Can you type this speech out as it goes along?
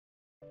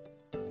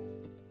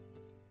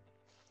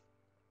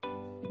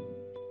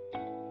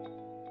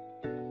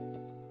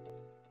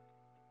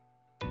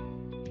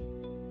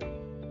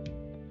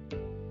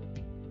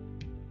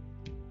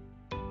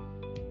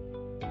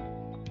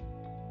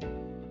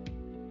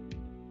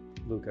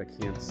Luke, I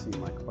can't see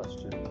my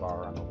question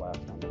bar on the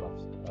left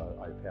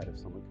iPad. If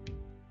someone can.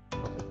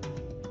 Perfect.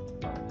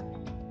 All right.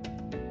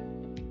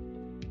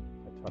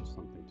 I touched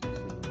something too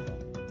soon.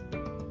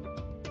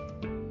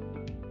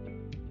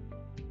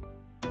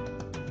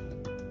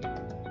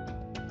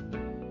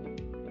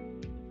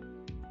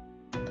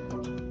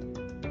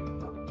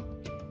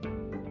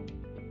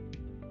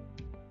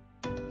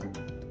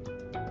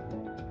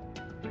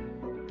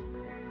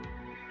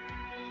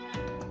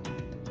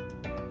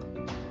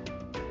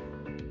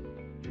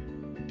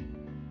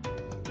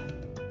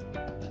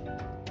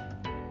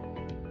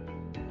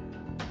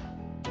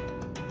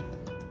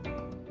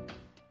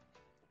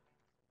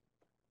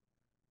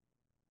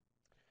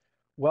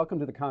 Welcome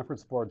to the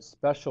Conference Board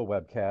special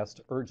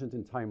webcast, Urgent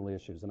and Timely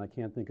Issues. And I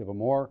can't think of a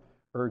more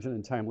urgent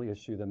and timely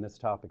issue than this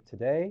topic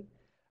today.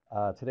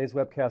 Today's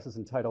webcast is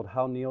entitled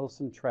How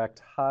Nielsen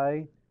Tackled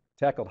High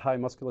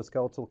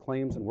Musculoskeletal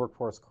Claims and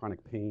Workforce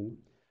Chronic Pain.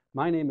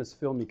 My name is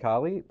Phil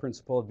Micali,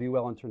 principal of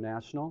VWell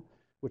International,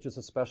 which is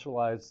a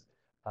specialized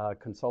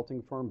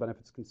consulting firm,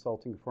 benefits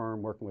consulting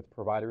firm, working with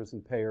providers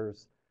and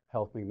payers,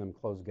 helping them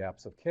close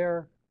gaps of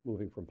care,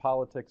 moving from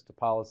politics to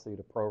policy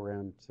to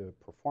program to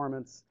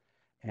performance.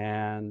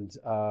 And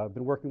I've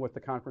been working with the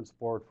conference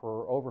board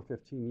for over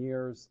 15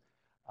 years.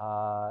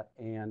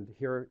 And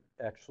here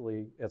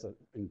actually,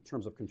 in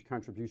terms of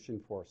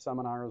contribution for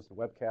seminars,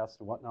 webcasts,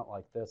 and whatnot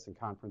like this, and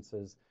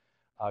conferences,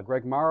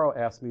 Greg Morrow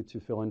asked me to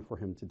fill in for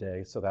him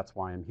today, so that's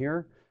why I'm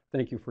here.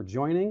 Thank you for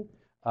joining.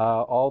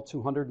 All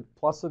 200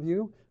 plus of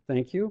you,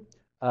 thank you.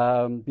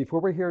 Before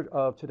we hear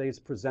about today's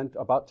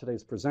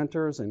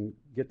presenters and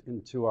get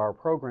into our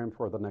program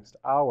for the next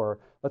hour,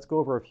 let's go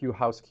over a few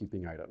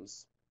housekeeping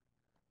items.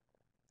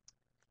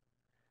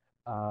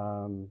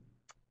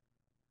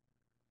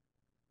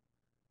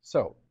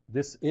 So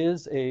this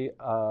is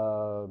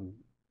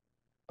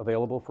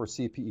available for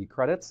CPE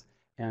credits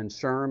and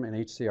SHRM and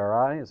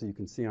HCRI, as you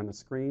can see on the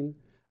screen.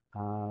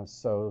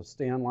 So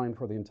stay online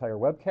for the entire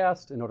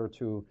webcast in order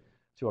to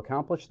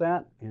accomplish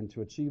that and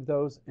to achieve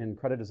those. And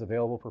credit is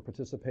available for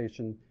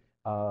participation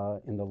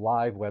in the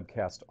live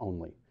webcast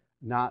only,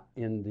 not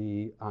in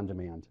the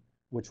on-demand,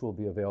 which will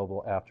be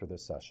available after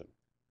this session.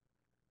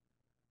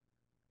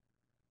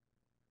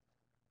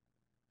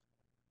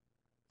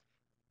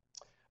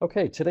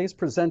 Okay, today's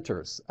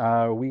presenters.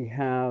 We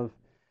have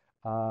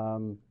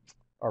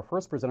our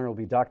first presenter will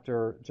be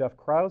Dr. Jeff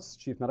Krause,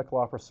 Chief Medical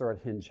Officer at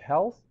Hinge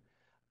Health,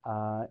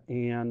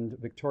 and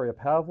Victoria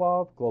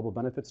Pavlov, Global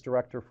Benefits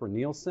Director for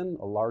Nielsen,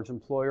 a large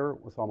employer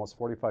with almost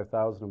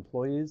 45,000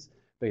 employees,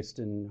 based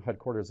in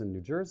headquarters in New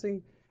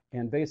Jersey.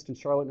 And based in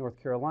Charlotte,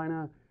 North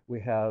Carolina,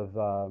 we have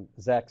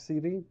Zach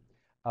Seavey,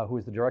 who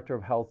is the Director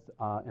of Health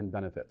and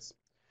Benefits.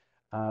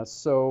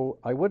 So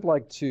I would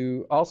like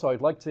to,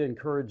 I'd like to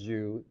encourage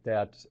you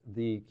that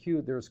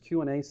there's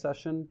Q&A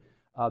session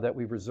that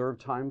we've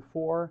reserved time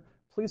for.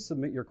 Please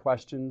submit your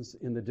questions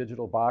in the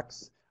digital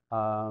box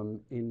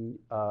in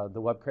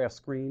the webcast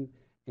screen,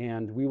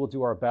 and we will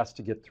do our best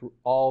to get through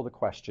all the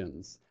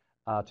questions.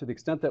 To the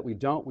extent that we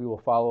don't, we will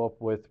follow up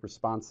with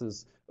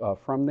responses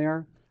from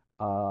there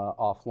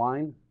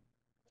offline.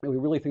 And we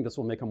really think this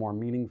will make a more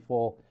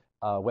meaningful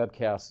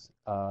webcast.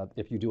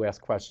 If you do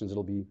ask questions,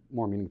 it'll be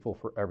more meaningful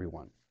for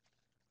everyone.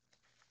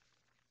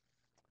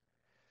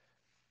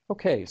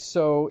 Okay,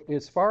 so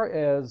as far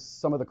as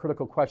some of the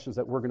critical questions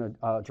that we're going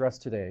to address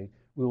today,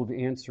 we will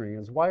be answering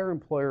is why are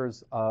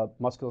employers'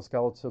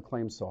 musculoskeletal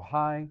claims so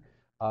high?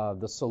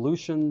 The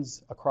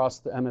solutions across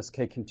the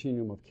MSK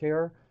continuum of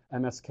care.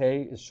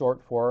 MSK is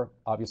short for,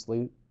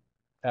 obviously,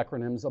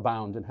 acronyms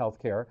abound in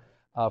healthcare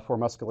for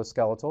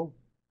musculoskeletal.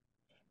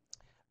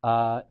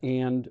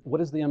 And what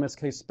does the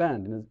MSK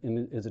spend?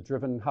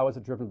 And how is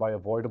it driven by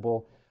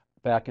avoidable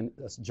back and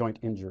joint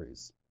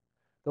injuries?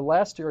 The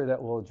last area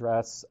that we'll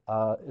address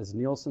is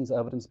Nielsen's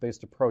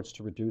evidence-based approach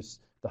to reduce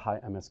the high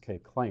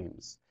MSK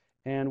claims.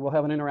 And we'll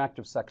have an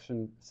interactive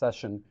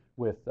session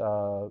with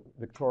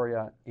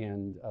Victoria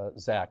and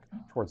Zach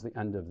towards the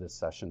end of this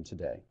session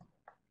today.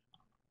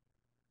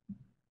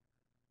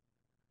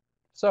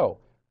 So,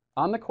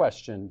 on the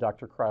question,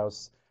 Dr.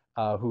 Krause,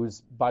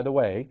 who's, by the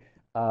way,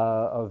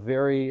 a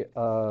very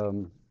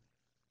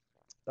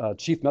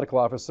Chief Medical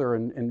Officer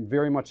and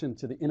very much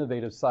into the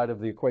innovative side of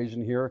the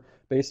equation here,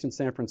 based in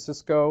San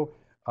Francisco,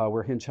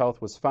 where Hinge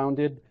Health was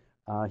founded.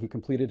 He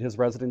completed his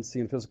residency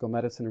in physical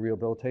medicine and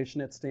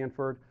rehabilitation at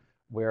Stanford,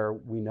 where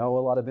we know a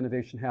lot of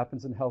innovation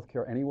happens in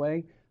healthcare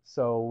anyway.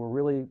 So we're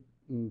really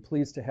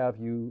pleased to have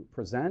you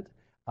present.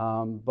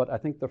 But I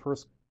think the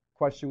first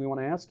question we want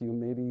to ask you,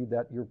 maybe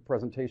that your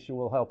presentation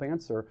will help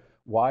answer,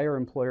 why are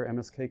employer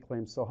MSK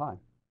claims so high?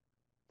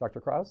 Dr.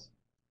 Krause?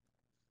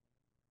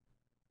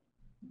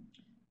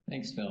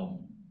 Thanks, Phil.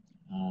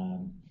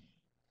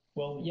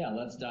 Well, yeah,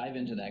 let's dive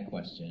into that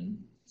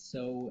question.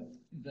 So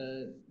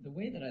the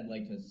way that I'd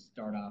like to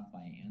start off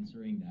by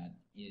answering that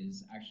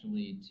is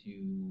actually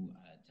to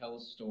tell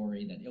a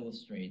story that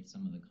illustrates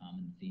some of the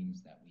common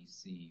themes that we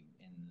see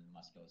in the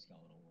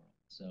musculoskeletal world.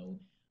 So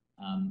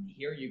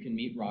Here you can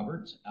meet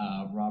Robert.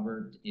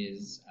 Robert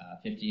is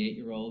a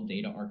 58-year-old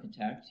data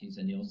architect. He's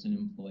a Nielsen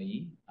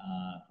employee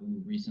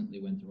who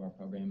recently went through our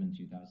program in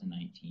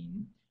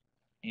 2019.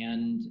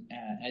 And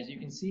as you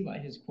can see by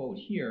his quote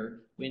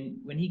here,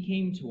 when he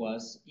came to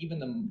us, even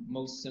the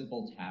most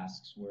simple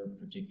tasks were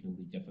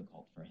particularly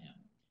difficult for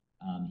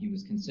him. He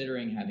was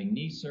considering having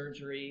knee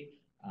surgery.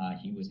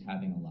 He was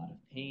having a lot of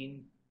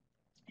pain.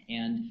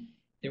 And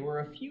there were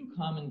a few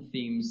common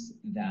themes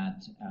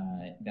that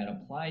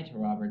apply to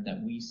Robert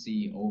that we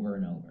see over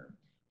and over.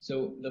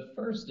 So the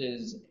first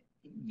is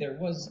there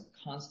was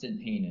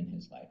constant pain in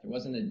his life. There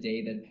wasn't a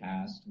day that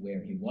passed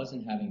where he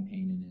wasn't having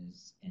pain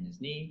in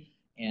his knee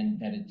and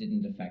that it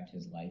didn't affect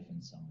his life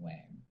in some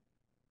way.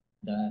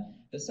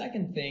 The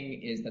second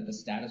thing is that the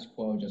status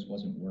quo just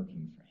wasn't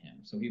working for him.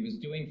 So he was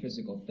doing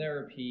physical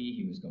therapy,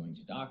 he was going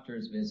to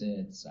doctor's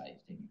visits,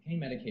 taking pain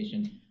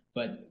medication,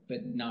 but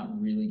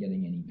not really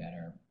getting any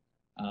better.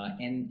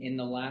 And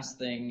the last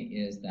thing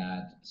is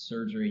that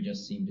surgery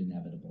just seemed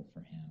inevitable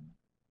for him.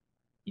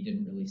 He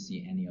didn't really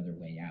see any other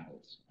way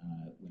out.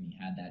 When he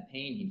had that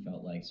pain, he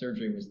felt like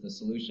surgery was the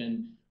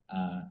solution,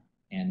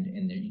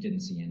 and he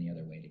didn't see any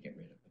other way to get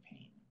rid of the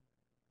pain.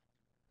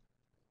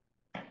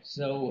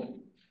 So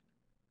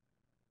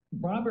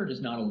Robert is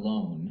not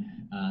alone.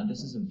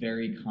 This is a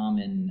very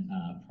common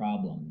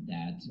problem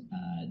that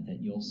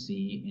you'll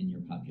see in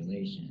your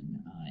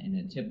population. In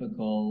a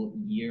typical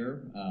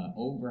year,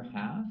 over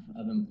half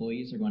of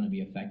employees are going to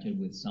be affected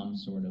with some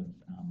sort of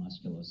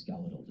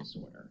musculoskeletal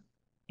disorder.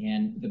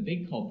 And the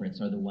big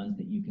culprits are the ones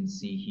that you can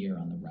see here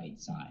on the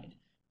right side.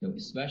 So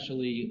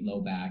especially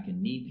low back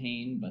and knee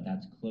pain, but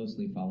that's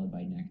closely followed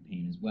by neck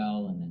pain as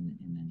well, and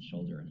then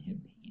shoulder and hip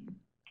pain.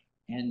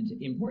 And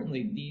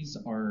importantly, these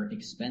are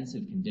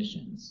expensive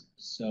conditions.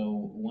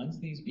 So once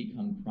these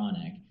become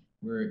chronic,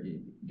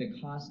 the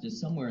cost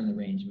is somewhere in the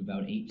range of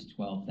about $8,000 to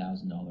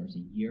 $12,000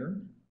 a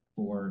year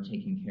for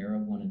taking care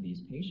of one of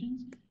these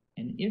patients.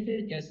 And if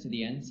it gets to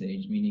the end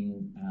stage,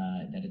 meaning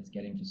that it's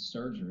getting to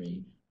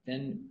surgery,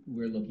 then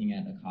we're looking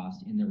at a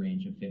cost in the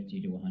range of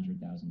 $50,000 to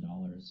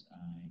 $100,000,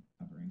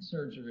 covering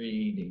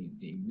surgery,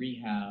 the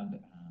rehab,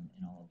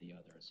 and all of the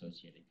other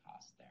associated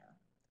costs there.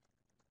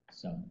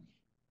 So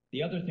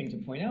the other thing to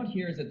point out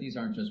here is that these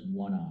aren't just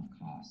one-off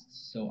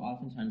costs. So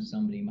oftentimes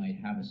somebody might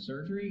have a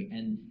surgery,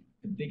 and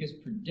the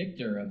biggest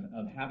predictor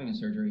of having a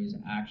surgery is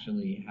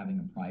actually having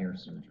a prior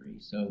surgery.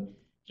 So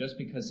just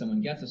because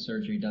someone gets a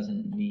surgery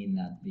doesn't mean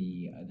that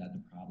the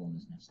problem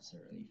is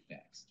necessarily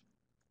fixed.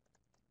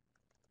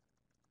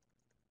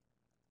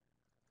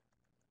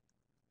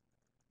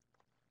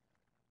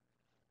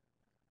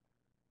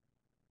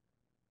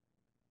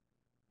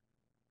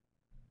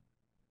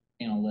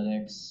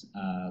 Analytics,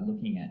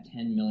 looking at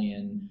 10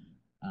 million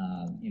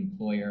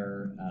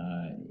employer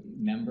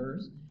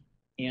members.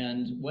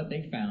 And what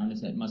they found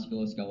is that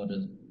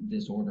musculoskeletal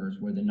disorders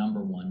were the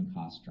 #1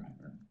 cost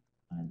driver.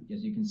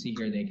 As you can see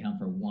here, they account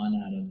for 1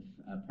 out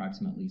of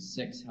approximately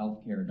 6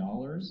 healthcare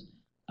dollars,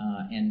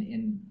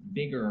 and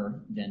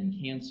bigger than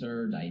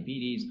cancer,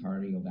 diabetes,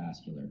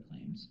 cardiovascular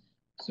claims.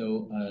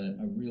 So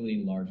a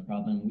really large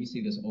problem. We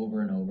see this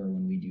over and over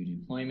when we do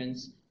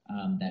deployments,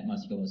 that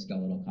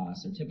musculoskeletal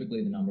costs are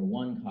typically the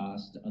 #1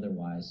 cost,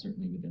 otherwise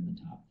certainly within the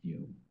top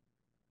few.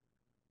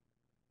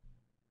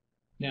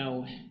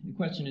 Now, the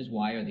question is,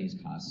 why are these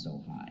costs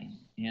so high?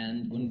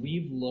 And when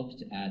we've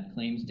looked at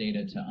claims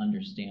data to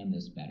understand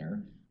this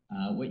better,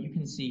 what you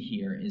can see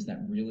here is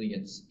that really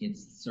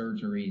it's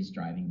surgeries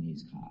driving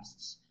these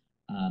costs.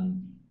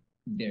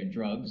 Their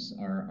drugs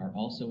are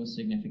also a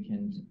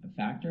significant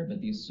factor,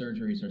 but these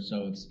surgeries are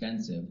so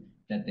expensive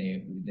that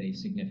they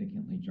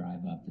significantly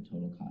drive up the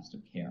total cost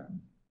of care.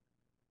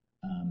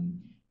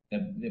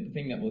 The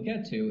thing that we'll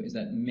get to is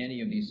that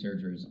many of these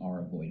surgeries are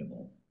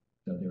avoidable,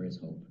 so there is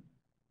hope.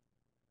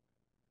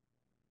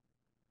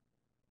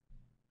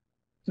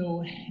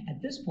 So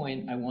at this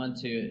point, I want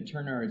to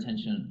turn our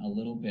attention a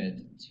little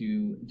bit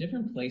to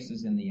different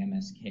places in the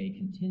MSK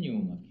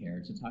continuum of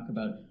care to talk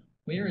about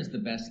where is the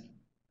best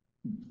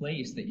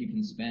place that you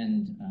can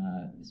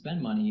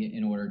spend money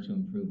in order to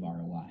improve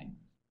ROI.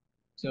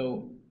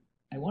 So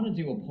I want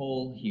to do a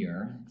poll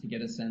here to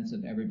get a sense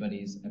of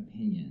everybody's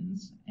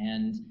opinions.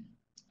 And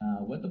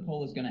what the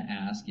poll is going to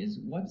ask is,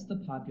 what's the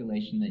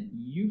population that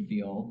you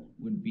feel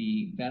would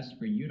be best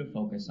for you to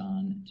focus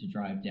on to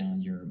drive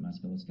down your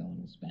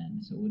musculoskeletal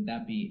spend? So would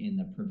that be in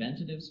the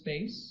preventative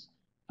space,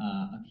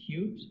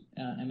 acute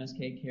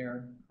MSK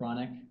care,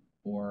 chronic,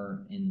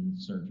 or in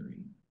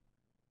surgery?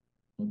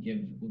 We'll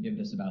give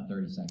this about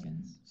 30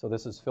 seconds. So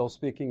this is Phil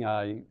speaking.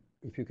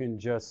 If you can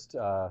just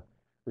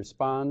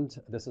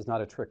respond. This is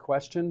not a trick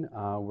question.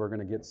 We're going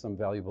to get some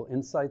valuable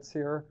insights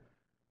here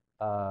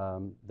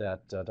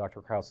that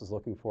Dr. Kraus is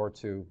looking for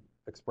to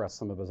express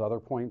some of his other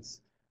points.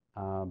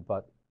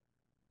 But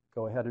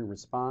go ahead and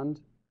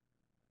respond.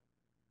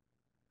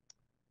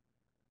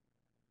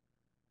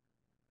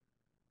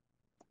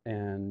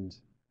 And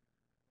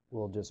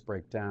we'll just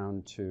break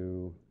down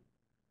to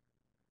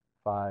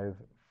 5,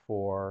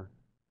 4,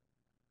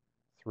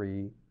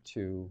 3,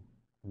 2,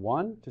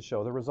 1 to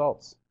show the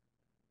results.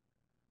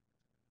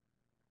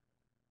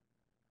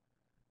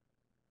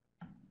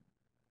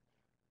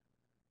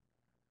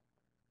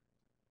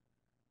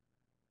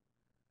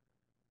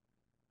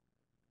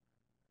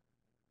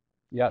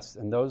 Yes,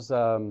 and those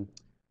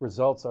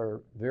results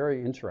are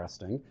very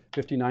interesting.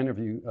 59 of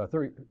you,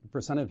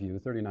 30% of you,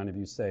 39 of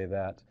you say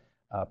that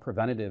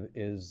preventative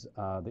is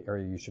the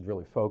area you should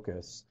really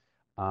focus.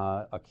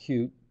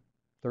 Acute,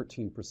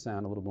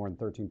 13%, a little more than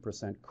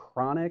 13%.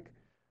 Chronic,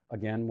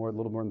 again, a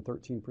little more than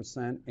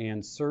 13%.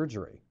 And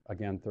surgery,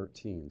 again,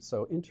 13.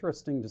 So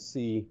interesting to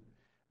see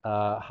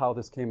how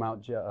this came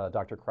out,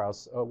 Dr.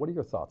 Kraus. What are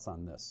your thoughts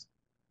on this?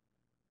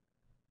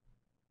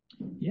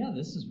 Yeah,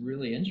 this is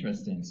really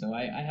interesting. So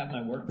I have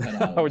my work cut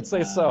I out would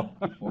say so.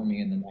 for me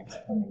in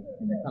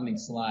the coming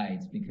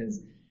slides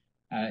because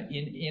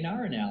in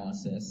our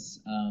analysis,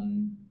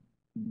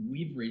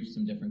 we've reached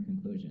some different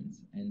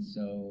conclusions, and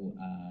so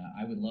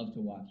I would love to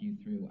walk you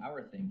through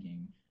our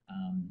thinking.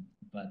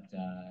 But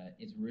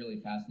it's really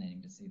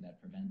fascinating to see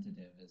that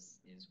preventative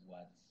is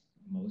what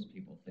most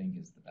people think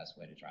is the best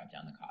way to drive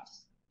down the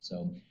costs.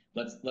 So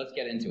let's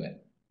get into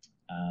it.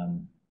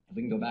 If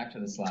we can go back to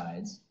the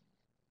slides.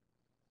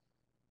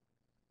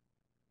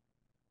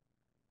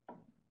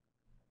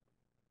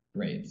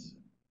 Great.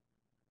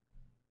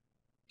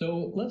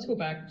 So let's go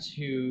back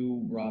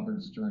to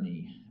Robert's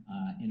journey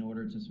in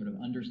order to sort of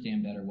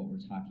understand better what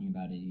we're talking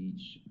about at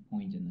each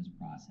point in this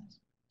process.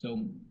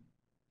 So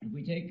if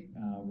we take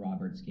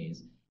Robert's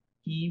case,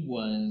 he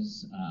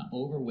was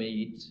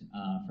overweight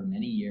for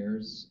many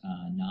years,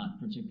 not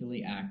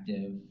particularly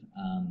active,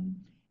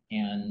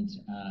 and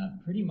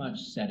pretty much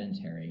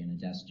sedentary in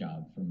a desk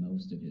job for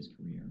most of his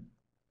career.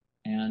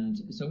 And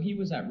so he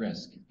was at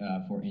risk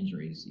for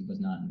injuries. He was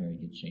not in very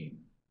good shape.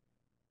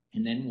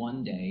 And then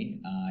one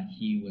day,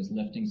 he was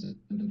lifting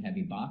some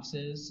heavy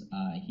boxes.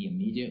 He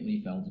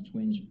immediately felt a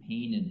twinge of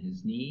pain in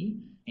his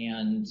knee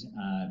and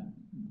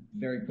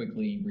very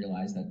quickly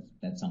realized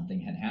that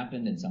something had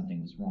happened and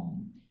something was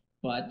wrong.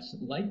 But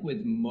like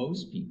with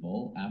most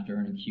people, after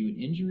an acute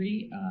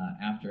injury,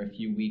 after a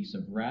few weeks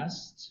of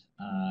rest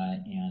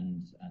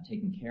and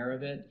taking care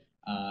of it,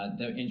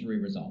 the injury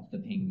resolved. The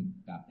pain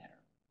got better.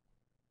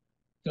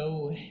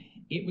 So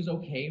it was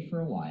okay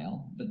for a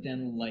while, but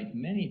then like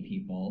many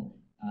people,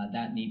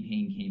 that knee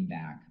pain came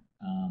back.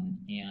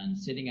 And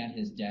sitting at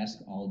his desk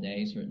all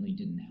day certainly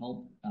didn't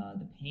help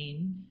the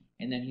pain.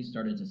 And then he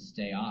started to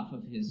stay off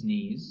of his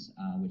knees,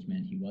 which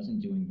meant he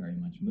wasn't doing very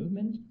much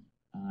movement.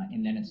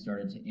 And then it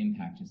started to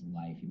impact his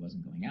life. He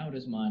wasn't going out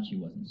as much. He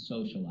wasn't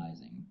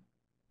socializing.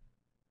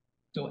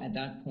 So at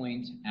that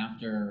point,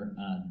 after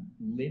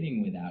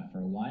living with that for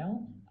a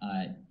while,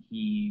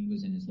 he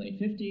was in his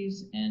late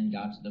 50s and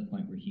got to the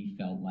point where he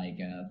felt like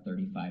a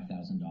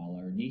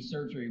 $35,000 knee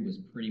surgery was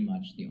pretty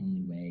much the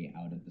only way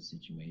out of the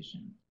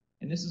situation.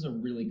 And this is a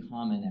really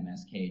common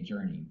MSK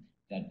journey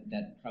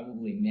that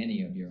probably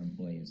many of your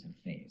employees have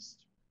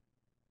faced.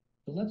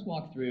 So let's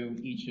walk through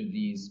each of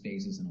these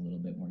phases in a little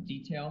bit more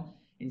detail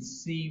and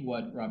see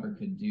what Robert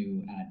could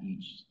do at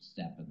each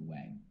step of the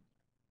way.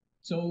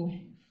 So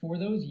for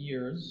those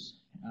years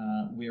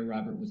where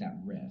Robert was at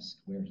risk,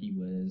 where he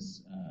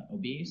was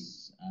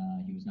obese,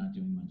 he was not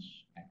doing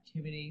much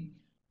activity,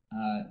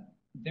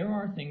 there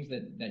are things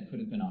that could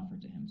have been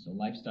offered to him. So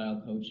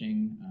lifestyle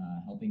coaching,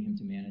 helping him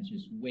to manage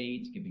his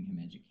weight, giving him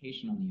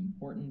education on the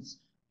importance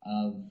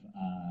of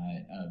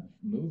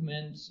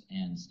movement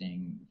and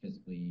staying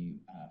physically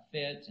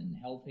fit and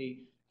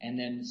healthy. And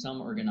then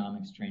some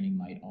ergonomics training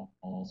might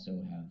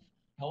also have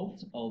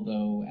helped,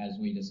 although as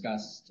we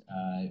discussed,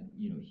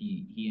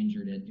 he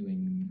injured it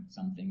doing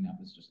something that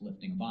was just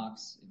lifting a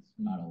box. It's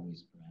not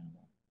always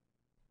preventable.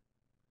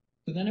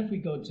 So then if we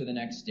go to the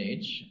next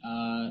stage,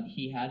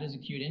 he had his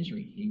acute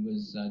injury. He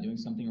was doing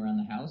something around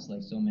the house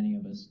like so many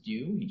of us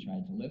do. He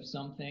tried to lift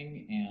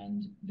something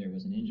and there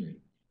was an injury.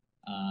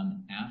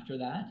 After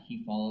that,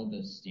 he followed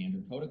the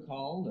standard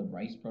protocol, the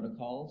RICE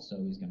protocol.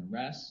 So he's going to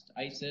rest,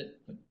 ice it,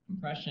 put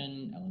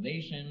compression,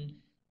 elevation,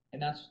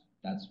 and that's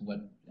what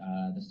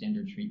the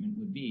standard treatment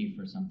would be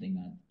for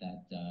something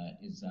that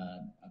is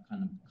a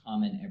kind of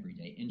common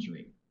everyday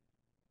injury.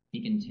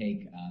 He can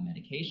take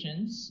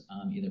medications,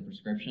 either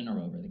prescription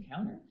or over the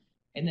counter.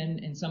 And then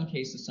in some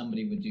cases,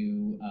 somebody would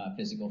do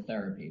physical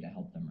therapy to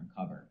help them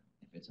recover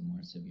if it's a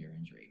more severe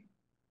injury.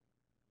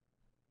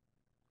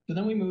 So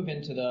then we move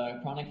into the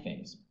chronic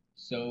phase.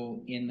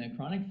 So in the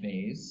chronic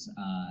phase,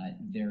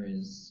 there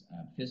is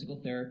physical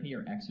therapy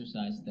or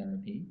exercise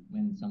therapy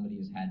when somebody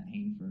has had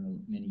pain for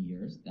many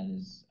years. That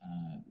is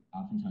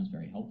oftentimes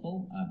very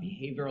helpful.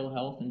 Behavioral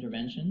health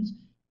interventions.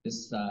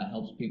 This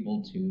helps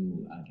people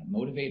to get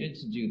motivated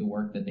to do the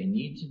work that they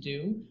need to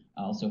do.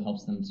 Also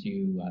helps them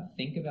to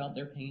think about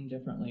their pain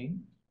differently.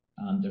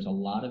 There's a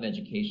lot of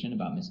education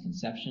about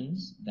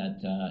misconceptions that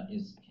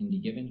can be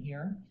given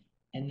here.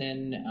 And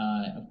then,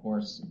 of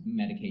course,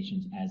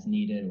 medications as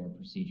needed or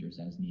procedures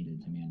as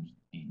needed to manage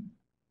the pain.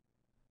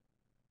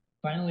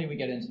 Finally, we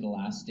get into the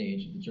last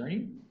stage of the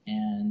journey,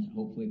 and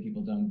hopefully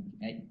people don't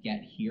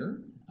get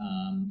here.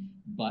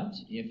 But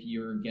if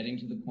you're getting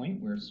to the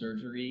point where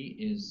surgery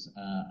is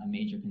a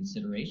major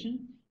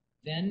consideration,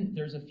 then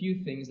there's a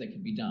few things that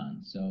could be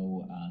done.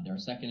 So there are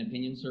second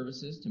opinion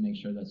services to make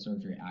sure that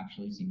surgery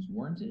actually seems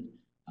warranted.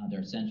 There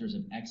are centers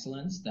of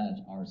excellence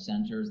that are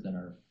centers that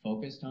are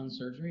focused on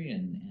surgery,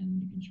 and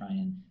you can try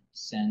and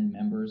send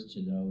members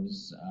to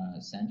those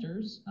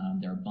centers.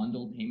 There are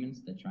bundled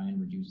payments that try and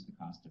reduce the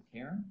cost of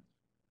care.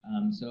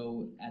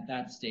 So at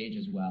that stage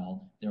as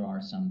well, there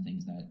are some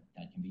things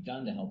that can be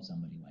done to help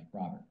somebody like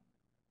Robert.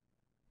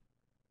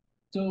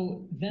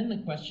 So then the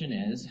question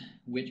is,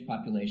 which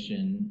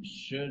population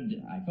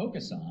should I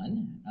focus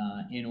on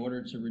in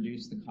order to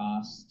reduce the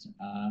cost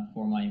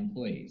for my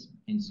employees?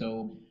 And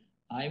so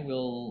I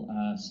will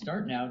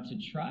start now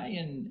to try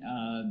and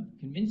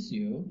convince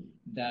you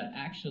that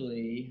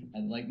actually,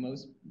 like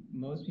most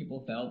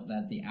people felt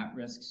that the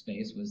at-risk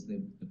space was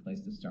the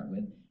place to start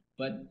with.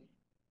 But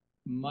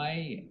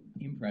my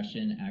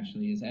impression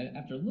actually is that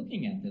after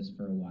looking at this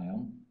for a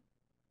while,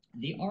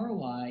 the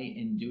ROI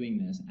in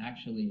doing this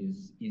actually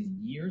is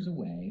years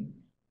away,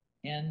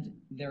 and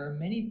there are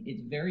many,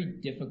 it's very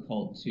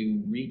difficult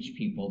to reach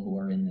people who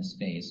are in this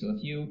space. So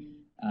if you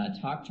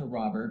talk to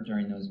Robert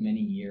during those many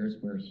years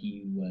where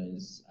he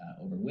was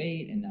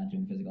overweight and not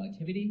doing physical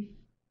activity,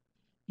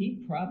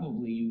 he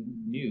probably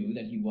knew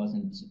that he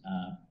wasn't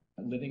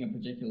living a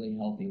particularly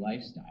healthy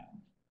lifestyle.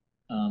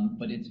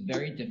 But it's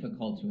very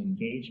difficult to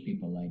engage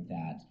people like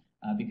that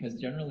because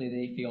generally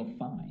they feel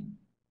fine.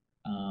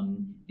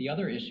 The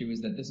other issue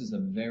is that this is a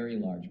very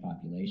large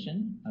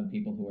population of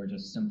people who are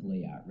just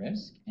simply at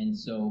risk. And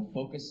so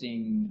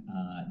focusing,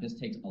 this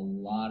takes a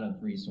lot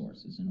of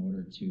resources in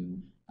order to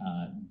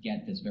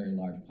get this very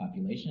large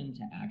population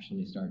to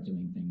actually start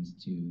doing things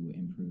to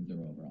improve their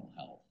overall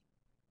health.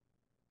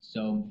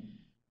 So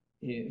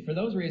for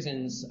those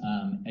reasons,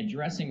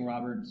 addressing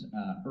Robert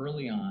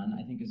early on,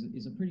 I think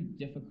is a pretty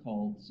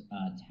difficult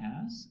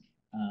task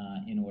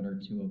in order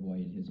to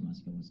avoid his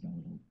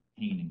musculoskeletal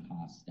pain and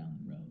costs down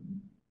the road.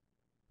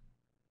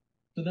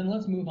 So then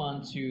let's move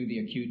on to the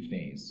acute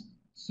phase.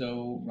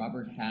 So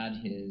Robert had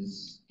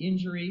his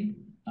injury,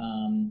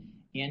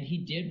 and he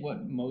did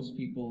what most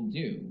people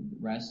do: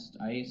 rest,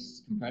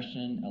 ice,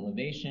 compression,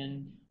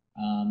 elevation.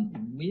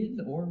 With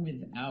or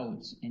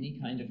without any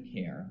kind of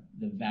care,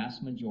 the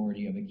vast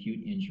majority of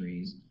acute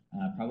injuries,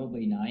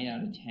 probably 9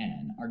 out of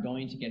 10, are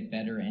going to get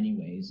better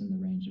anyways in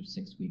the range of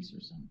 6 weeks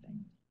or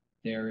something.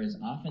 There is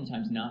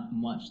oftentimes not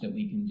much that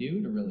we can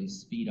do to really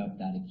speed up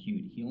that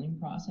acute healing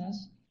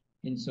process.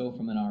 And so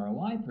from an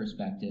ROI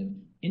perspective,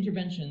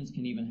 interventions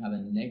can even have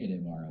a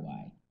negative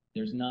ROI.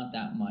 There's not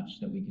that much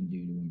that we can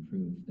do to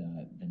improve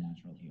the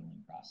natural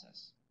healing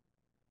process.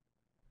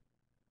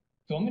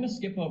 So I'm going to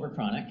skip over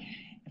chronic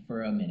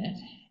for a minute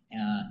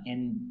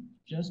and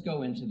just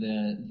go into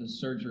the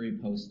surgery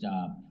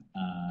post-op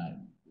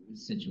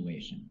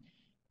situation.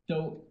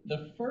 So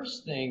the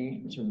first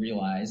thing to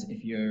realize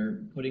if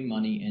you're putting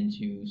money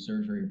into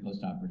surgery or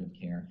post-operative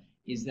care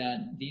is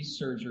that these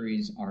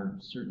surgeries are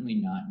certainly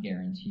not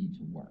guaranteed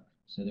to work.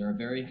 So there are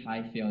very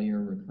high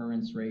failure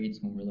recurrence rates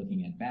when we're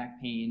looking at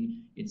back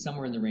pain. It's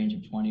somewhere in the range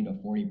of 20 to 40%.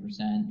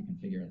 You can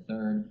figure a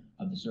third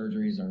of the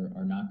surgeries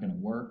are not going to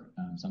work.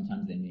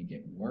 Sometimes they may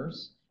get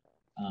worse.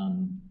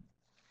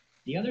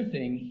 The other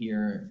thing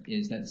here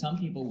is that some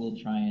people will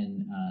try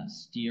and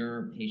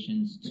steer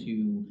patients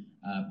to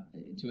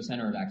a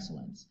center of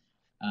excellence.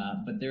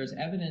 But there's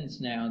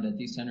evidence now that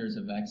these centers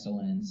of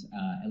excellence,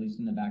 at least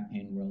in the back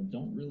pain world,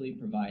 don't really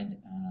provide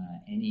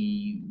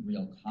any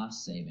real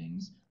cost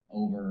savings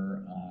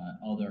over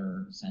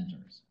other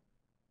centers.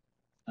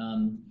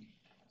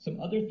 Some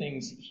other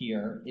things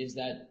here is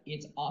that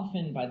it's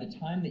often by the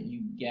time that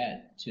you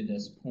get to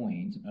this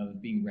point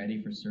of being ready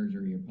for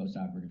surgery or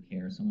postoperative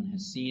care, someone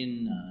has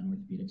seen an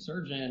orthopedic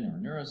surgeon or a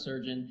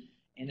neurosurgeon,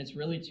 and it's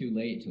really too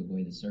late to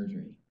avoid the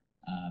surgery.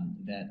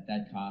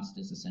 That cost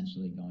is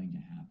essentially going to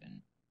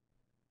happen.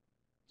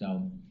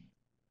 So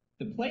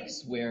the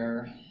place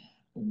where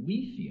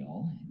we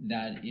feel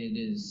that it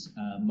is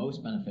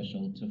most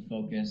beneficial to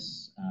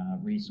focus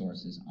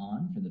resources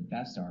on for the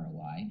best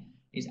ROI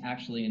is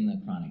actually in the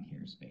chronic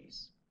care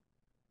space.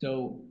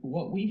 So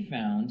what we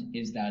found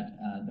is that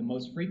the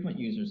most frequent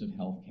users of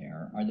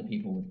healthcare are the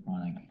people with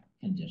chronic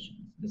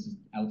conditions. This is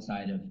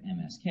outside of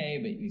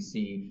MSK, but you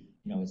see,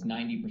 it's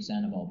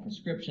 90% of all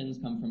prescriptions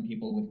come from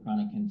people with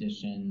chronic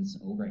conditions,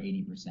 over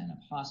 80% of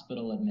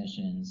hospital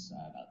admissions,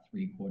 about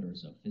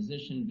 3/4 of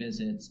physician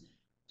visits.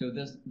 So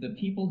the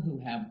people who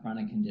have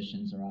chronic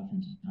conditions are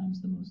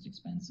oftentimes the most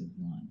expensive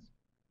ones.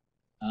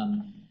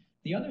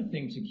 The other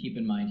thing to keep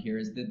in mind here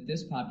is that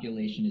this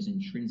population is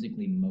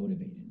intrinsically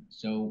motivated.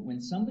 So when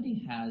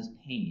somebody has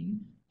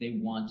pain, they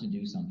want to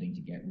do something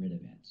to get rid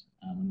of it.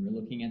 When we're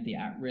looking at the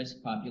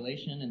at-risk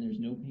population and there's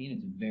no pain,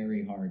 it's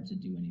very hard to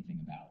do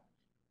anything about.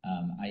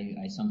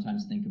 I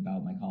sometimes think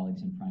about my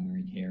colleagues in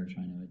primary care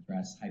trying to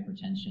address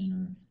hypertension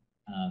or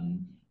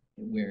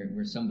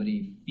where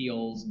somebody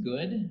feels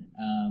good,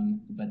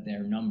 but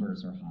their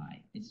numbers are high.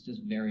 It's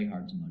just very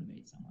hard to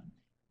motivate someone.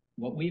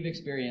 What we've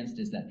experienced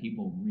is that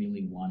people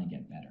really want to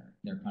get better.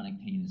 Their chronic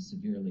pain is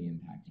severely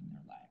impacting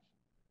their life.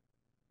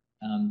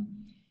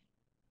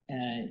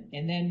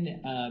 And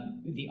then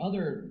the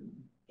other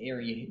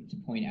area to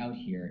point out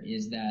here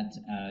is that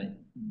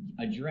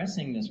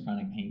addressing this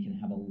chronic pain can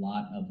have a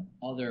lot of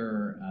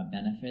other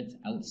benefits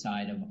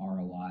outside of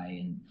ROI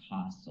and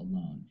costs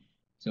alone.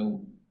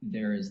 So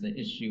there is the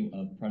issue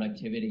of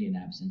productivity and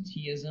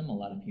absenteeism. A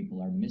lot of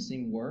people are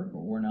missing work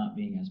or not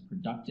being as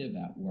productive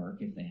at work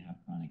if they have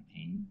chronic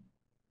pain.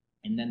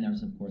 And then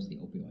there's, of course, the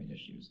opioid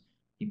issues.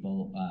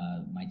 People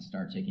might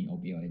start taking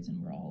opioids,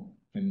 and we're all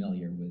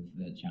familiar with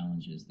the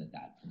challenges that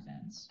that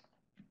presents.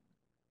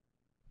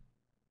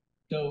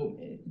 So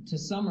to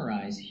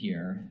summarize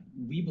here,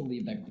 we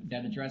believe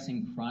that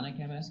addressing chronic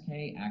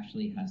MSK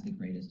actually has the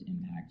greatest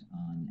impact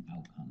on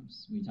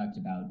outcomes. We talked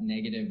about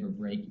negative or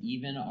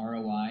break-even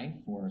ROI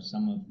for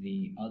some of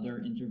the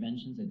other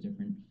interventions at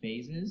different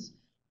phases,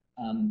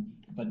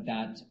 but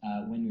that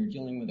when you're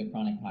dealing with a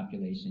chronic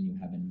population, you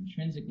have an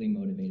intrinsically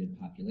motivated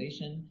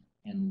population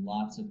and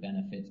lots of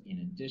benefits in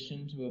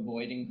addition to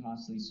avoiding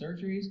costly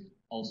surgeries,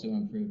 also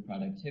improve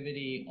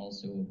productivity,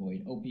 also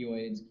avoid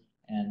opioids,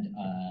 and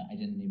I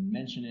didn't even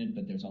mention it,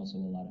 but there's also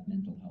a lot of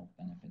mental health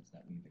benefits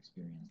that we've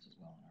experienced as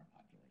well in our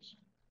population.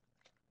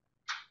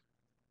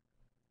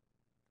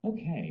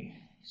 Okay,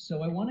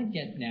 so I want to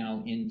get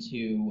now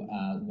into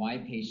why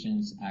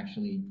patients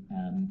actually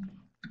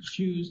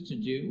choose to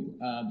do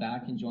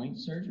back and joint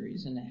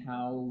surgeries and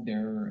how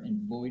they're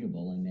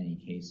avoidable in many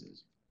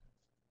cases.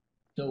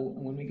 So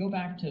when we go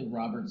back to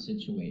Robert's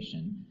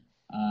situation,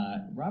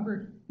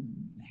 Robert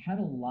had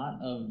a lot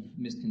of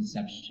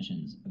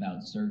misconceptions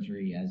about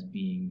surgery as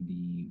being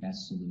the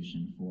best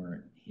solution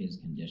for his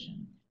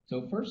condition.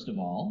 So first of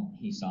all,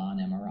 he saw an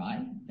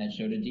MRI that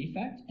showed a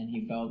defect, and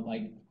he felt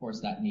like, of course,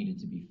 that needed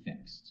to be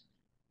fixed.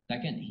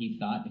 Second, he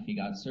thought if he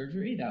got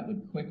surgery, that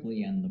would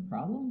quickly end the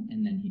problem,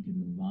 and then he could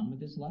move on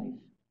with his life.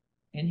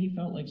 And he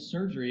felt like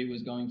surgery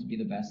was going to be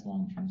the best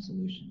long-term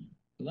solution.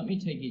 So let me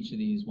take each of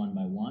these one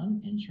by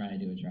one and try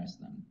to address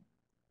them.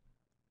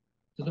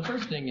 So the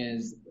first thing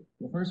is,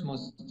 the first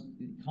most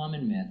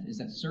common myth is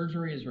that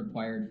surgery is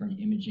required for an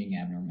imaging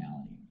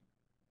abnormality.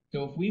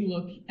 So if we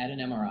look at an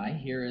MRI,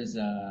 here is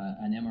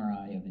an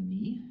MRI of a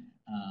knee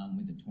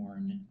with a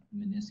torn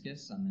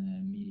meniscus on the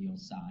medial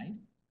side.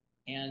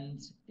 And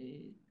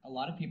a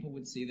lot of people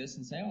would see this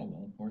and say, oh,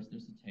 well, of course,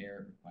 there's a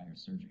tear, it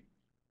requires surgery.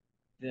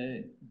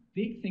 The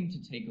big thing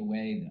to take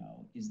away,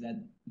 though, is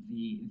that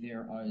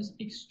there are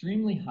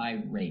extremely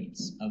high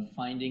rates of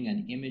finding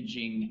an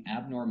imaging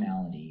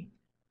abnormality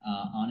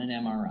on an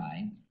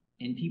MRI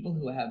in people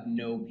who have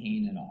no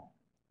pain at all.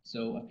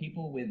 So of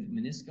people with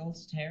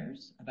meniscus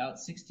tears, about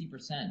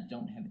 60%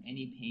 don't have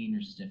any pain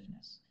or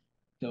stiffness.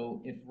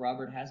 So if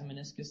Robert has a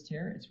meniscus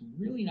tear, it's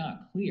really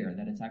not clear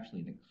that it's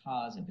actually the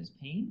cause of his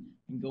pain,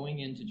 and going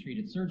in to treat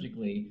it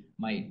surgically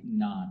might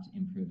not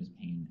improve his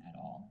pain at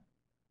all.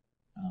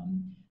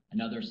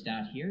 Another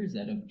stat here is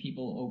that of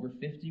people over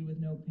 50 with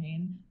no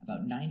pain,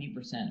 about 90%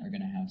 are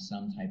going to have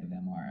some type of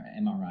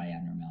MRI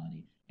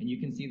abnormality. And you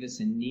can see this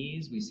in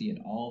knees. We see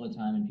it all the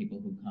time in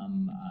people who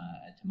come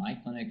to my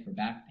clinic for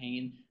back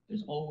pain.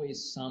 There's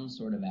always some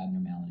sort of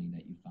abnormality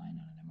that you find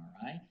on an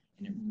MRI,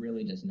 and it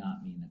really does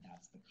not mean that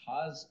that's the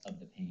cause of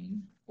the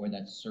pain or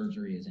that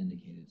surgery is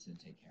indicated to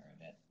take care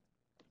of it.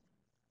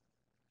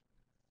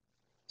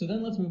 So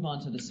then let's move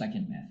on to the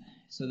second myth.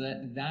 So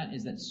that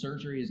is that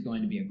surgery is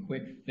going to be a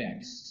quick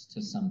fix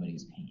to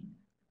somebody's pain.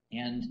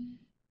 And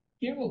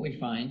here what we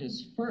find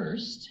is,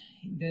 first,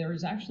 there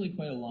is actually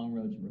quite a long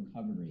road to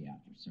recovery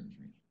after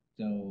surgery.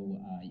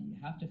 So you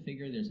have to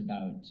figure there's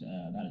about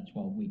a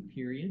 12-week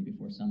period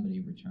before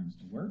somebody returns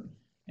to work.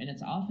 And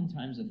it's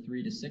oftentimes a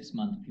 3 to 6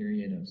 month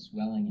period of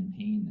swelling and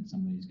pain that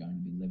somebody's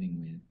going to be living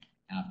with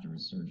after a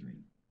surgery.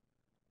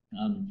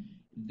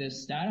 The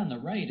stat on the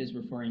right is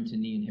referring to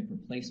knee and hip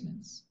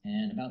replacements.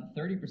 And about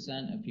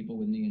 30% of people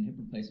with knee and hip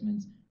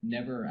replacements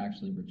never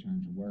actually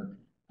return to work,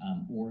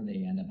 or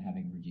they end up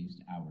having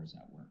reduced hours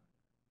at work.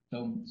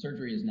 So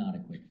surgery is not a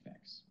quick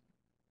fix.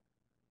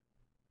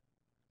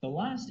 The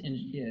last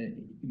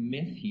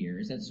myth here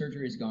is that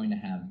surgery is going to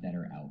have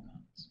better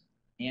outcomes.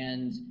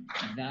 And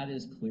that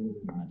is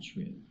clearly not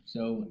true.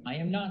 So I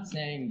am not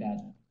saying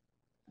that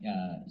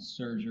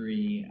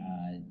surgery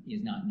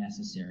is not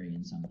necessary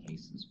in some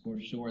cases. For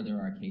sure, there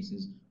are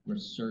cases where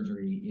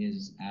surgery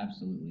is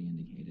absolutely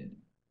indicated.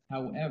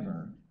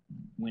 However,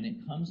 when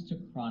it comes to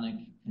chronic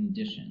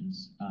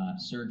conditions,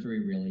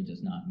 surgery really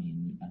does not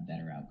mean a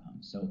better outcome.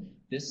 So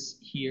this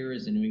here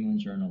is a New England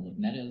Journal of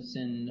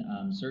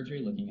Medicine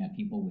surgery looking at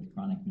people with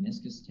chronic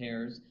meniscus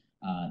tears.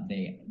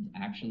 They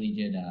actually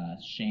did a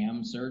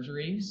sham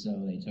surgery,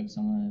 so they took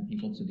some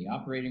people to the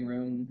operating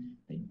room.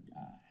 They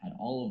had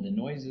all of the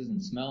noises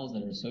and smells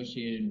that are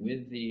associated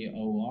with the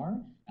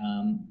OR,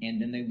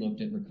 and then they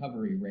looked at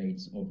recovery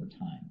rates over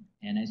time.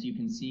 And as you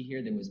can see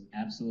here, there was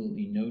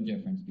absolutely no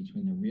difference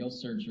between the real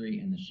surgery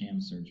and the sham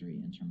surgery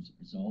in terms of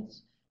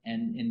results.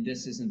 And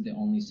this isn't the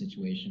only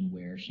situation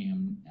where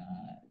sham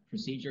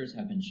procedures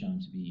have been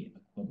shown to be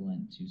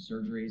equivalent to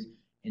surgeries.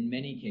 In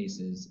many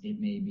cases, it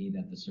may be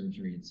that the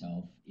surgery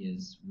itself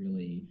is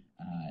really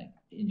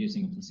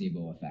inducing a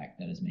placebo effect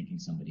that is making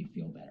somebody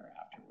feel better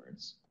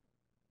afterwards.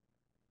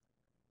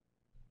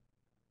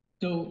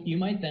 So you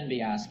might then be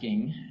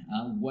asking,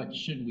 what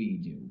should we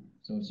do?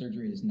 So if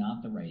surgery is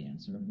not the right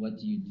answer, what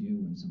do you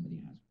do when somebody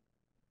has?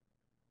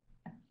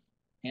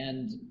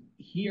 And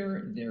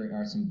here there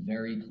are some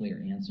very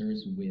clear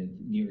answers with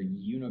near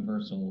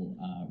universal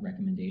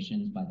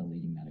recommendations by the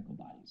leading medical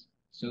bodies.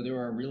 So there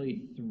are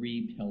really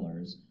three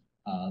pillars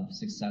of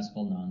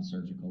successful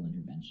non-surgical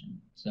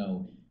intervention.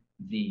 So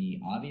the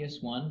obvious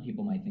one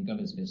people might think of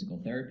as physical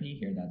therapy.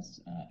 Here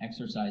that's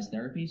exercise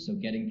therapy, so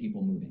getting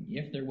people moving.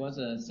 If there was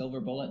a silver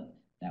bullet,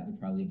 that would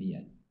probably be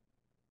it.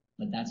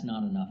 But that's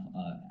not enough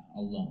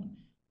alone.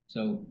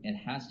 So it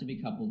has to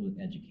be coupled with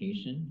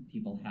education.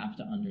 People have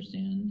to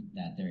understand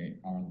that there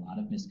are a lot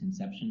of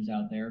misconceptions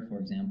out there. For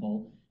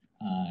example,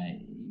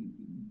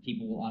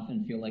 people will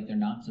often feel like they're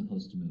not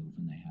supposed to move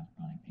when they have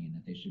chronic pain,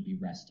 that they should be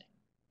resting.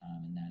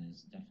 And that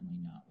is definitely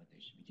not what they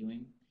should be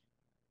doing.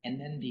 And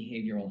then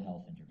behavioral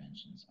health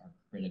interventions are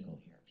critical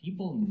here.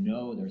 People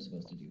know they're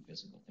supposed to do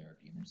physical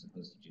therapy and they're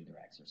supposed to do their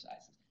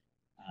exercises.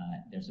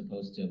 They're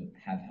supposed to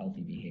have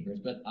healthy behaviors,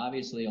 but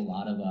obviously a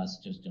lot of us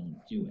just don't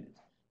do it.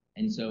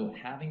 And so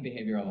having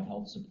behavioral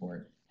health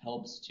support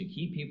helps to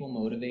keep people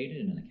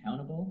motivated and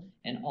accountable,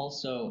 and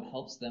also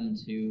helps them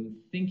to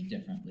think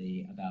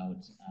differently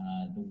about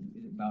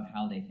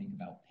how they think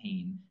about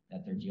pain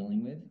that they're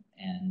dealing with,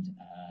 and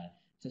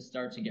to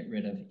start to get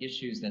rid of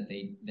issues that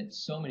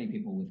so many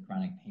people with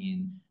chronic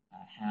pain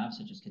have,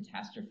 such as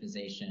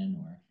catastrophization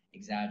or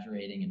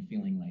exaggerating and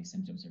feeling like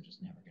symptoms are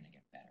just never going to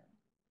get better.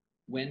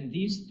 When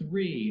these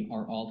three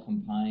are all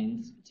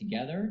combined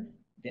together,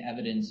 the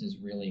evidence is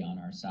really on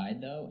our side,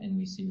 though, and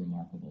we see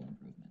remarkable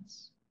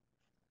improvements.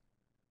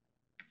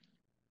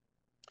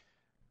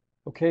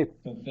 Okay.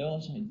 So,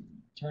 Phil, should I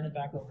turn it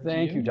back over to you?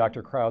 Thank you,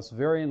 Dr. Kraus.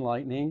 Very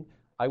enlightening.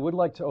 I would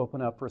like to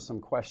open up for some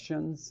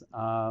questions.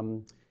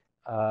 And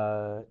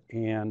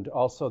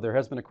also, there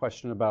has been a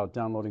question about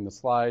downloading the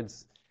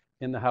slides.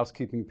 In the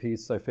housekeeping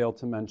piece, I failed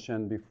to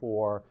mention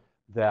before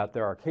that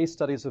there are case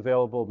studies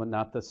available, but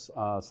not this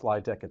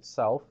slide deck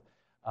itself,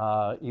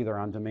 either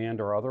on demand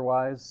or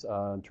otherwise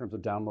in terms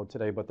of download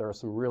today. But there are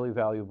some really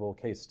valuable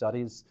case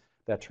studies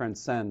that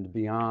transcend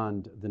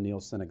beyond the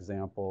Nielsen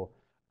example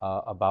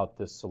about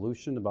this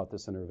solution, about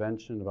this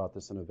intervention, about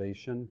this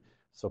innovation.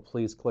 So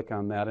please click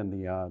on that in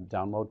the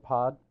download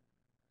pod.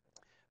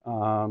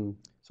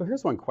 So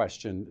here's one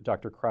question,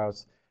 Dr.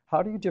 Kraus.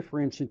 How do you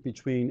differentiate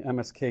between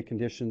MSK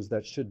conditions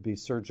that should be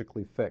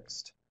surgically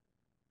fixed?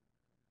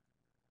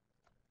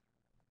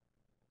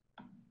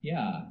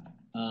 Yeah.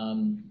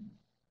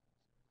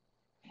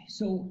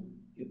 So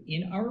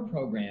in our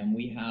program,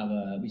 we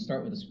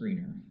start with a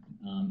screener,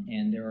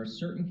 and there are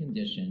certain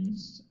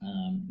conditions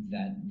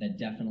that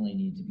definitely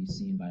need to be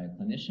seen by a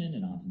clinician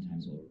and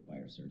oftentimes will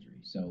require surgery.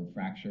 So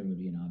fracture would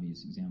be an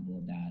obvious example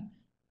of that.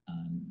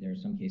 There are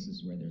some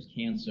cases where there's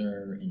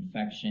cancer,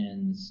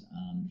 infections,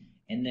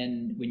 and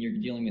then when you're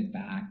dealing with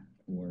back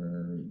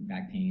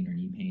pain or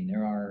knee pain,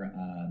 there are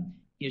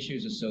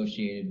issues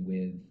associated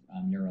with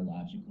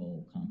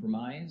neurological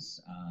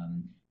compromise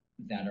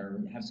that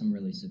have some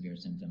really severe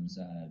symptoms: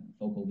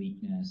 focal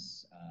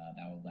weakness,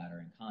 bowel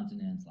bladder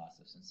incontinence, loss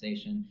of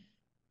sensation.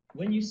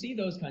 When you see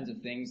those kinds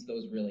of things,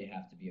 those really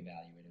have to be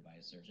evaluated by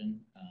a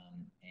surgeon,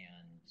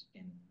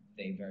 and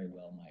they very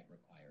well might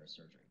require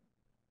surgery.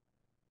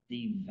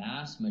 The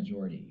vast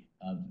majority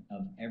of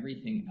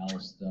everything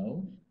else,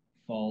 though,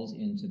 falls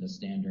into the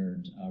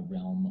standard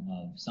realm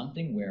of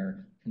something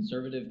where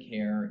conservative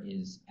care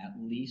is at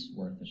least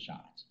worth a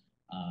shot.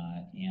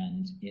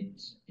 And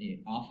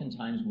it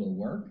oftentimes will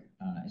work,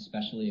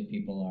 especially if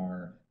people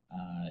are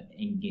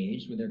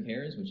engaged with their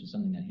cares, which is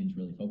something that Hinge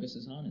really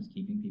focuses on, is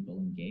keeping people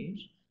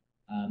engaged.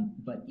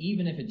 But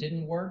even if it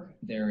didn't work,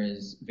 there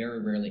is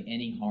very rarely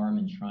any harm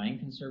in trying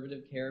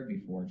conservative care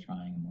before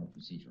trying a more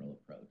procedural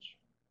approach.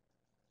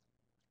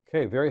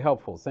 Okay, very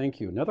helpful.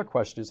 Thank you. Another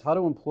question is, how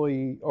do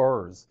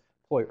employers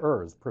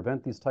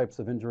prevent these types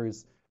of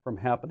injuries from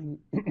happening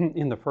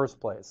in the first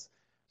place?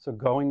 So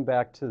going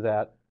back to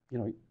that,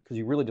 because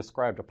you really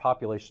described a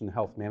population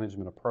health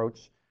management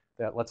approach,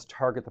 that let's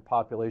target the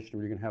population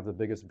where you're going to have the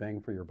biggest bang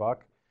for your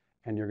buck,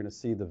 and you're going to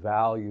see the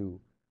value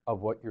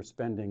of what you're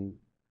spending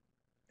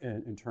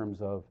in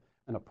terms of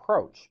an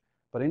approach.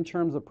 But in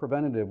terms of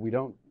preventative, we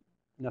don't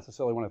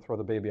necessarily want to throw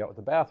the baby out with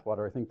the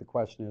bathwater. I think the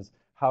question is,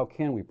 how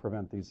can we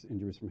prevent these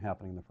injuries from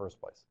happening in the first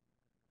place?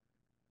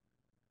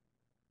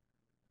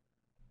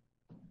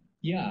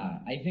 Yeah,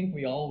 I think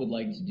we all would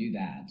like to do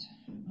that.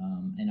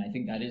 And I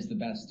think that is the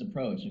best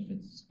approach if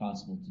it's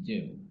possible to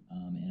do.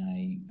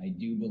 And I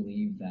do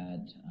believe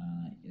that,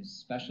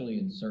 especially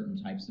in certain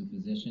types of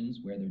positions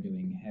where they're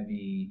doing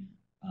heavy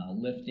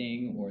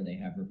lifting, or they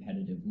have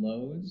repetitive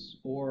loads,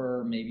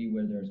 or maybe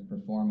where there's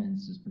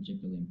performance is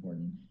particularly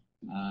important,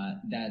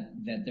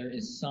 that there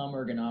is some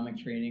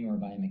ergonomic training or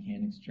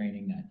biomechanics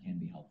training that can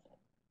be helpful.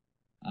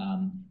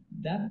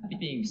 That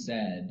being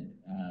said,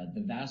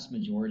 the vast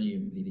majority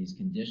of these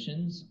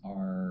conditions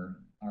are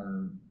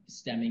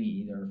stemming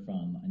either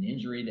from an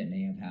injury that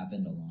may have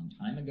happened a long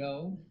time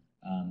ago,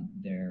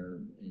 They're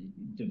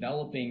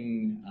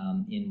developing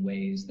in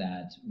ways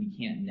that we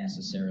can't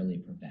necessarily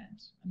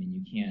prevent. I mean,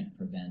 you can't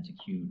prevent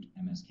acute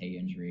MSK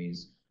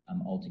injuries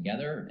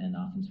altogether, and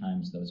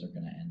oftentimes those are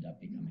going to end up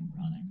becoming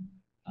chronic.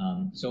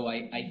 So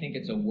I think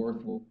it's a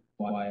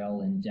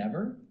worthwhile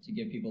endeavor to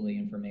give people the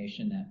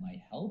information that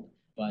might help.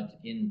 But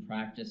in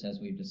practice, as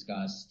we've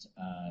discussed,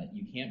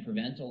 you can't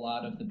prevent a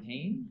lot of the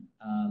pain,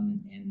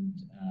 and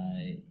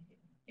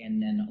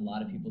then a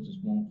lot of people just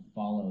won't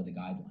follow the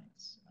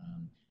guidelines.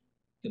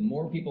 The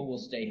more people will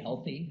stay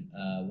healthy,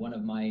 one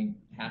of my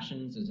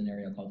passions is an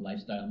area called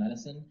lifestyle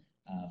medicine,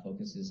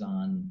 focuses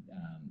on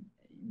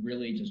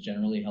really just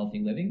generally healthy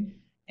living.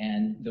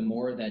 And the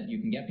more that you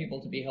can get people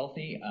to be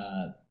healthy,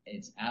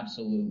 it's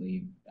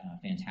absolutely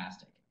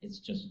fantastic. It's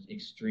just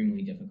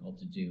extremely difficult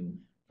to do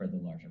for the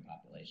larger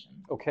population.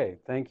 Okay,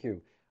 thank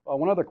you.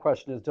 One other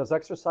question is, does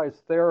exercise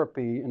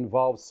therapy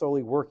involve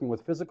solely working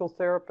with physical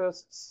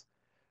therapists,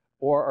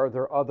 or are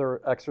there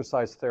other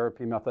exercise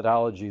therapy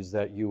methodologies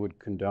that you would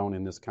condone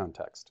in this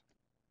context?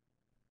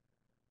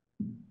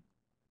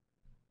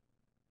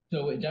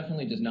 So it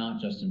definitely does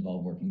not just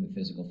involve working with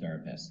physical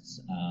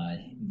therapists.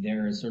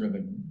 There is sort of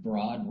a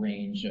broad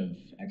range of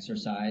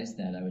exercise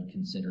that I would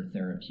consider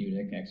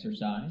therapeutic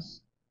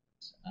exercise.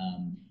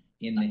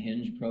 In the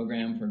Hinge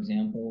program, for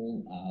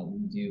example,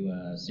 we do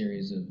a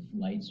series of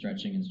light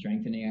stretching and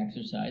strengthening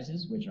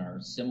exercises, which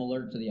are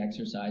similar to the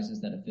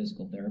exercises that a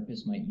physical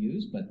therapist might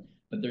use, but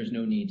there's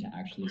no need to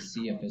actually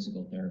see a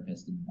physical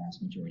therapist in the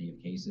vast majority of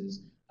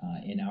cases.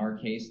 In our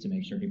case, to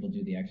make sure people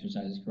do the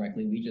exercises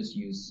correctly, we just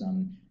use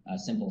some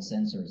simple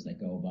sensors that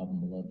go above and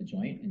below the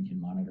joint and can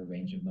monitor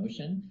range of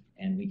motion,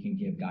 and we can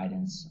give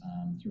guidance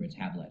through a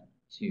tablet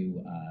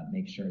to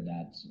make sure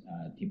that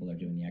people are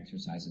doing the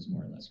exercises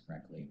more or less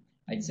correctly.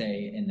 I'd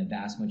say in the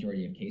vast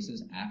majority of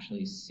cases,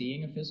 actually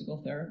seeing a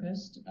physical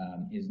therapist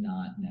is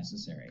not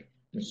necessary.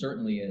 There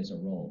certainly is a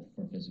role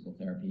for physical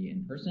therapy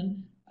in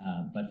person,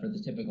 but for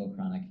the typical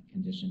chronic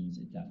conditions,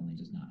 it definitely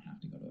does not have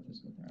to go to a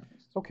physical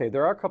therapist. Okay,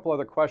 there are a couple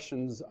other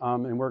questions,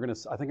 and I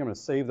think I'm going to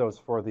save those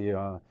for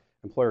the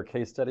employer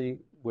case study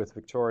with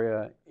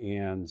Victoria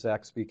and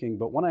Zach speaking.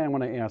 But one I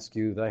want to ask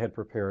you that I had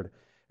prepared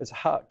is,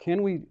 how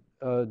can we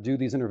do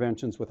these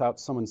interventions without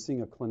someone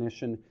seeing a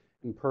clinician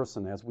in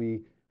person? As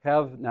we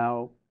have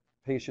now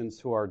patients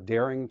who are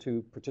daring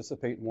to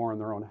participate more in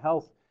their own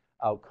health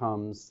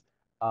outcomes,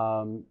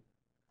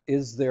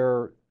 is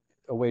there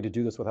a way to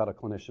do this without a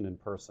clinician in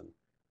person?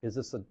 Is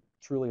this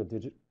truly a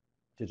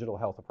digital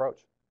health approach?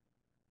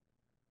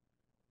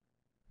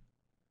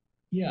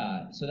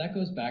 Yeah, so that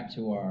goes back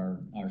to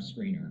our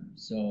screener.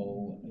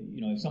 So,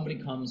 if somebody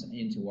comes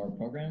into our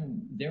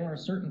program, there are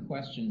certain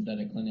questions that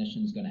a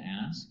clinician is going to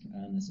ask.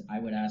 I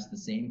would ask the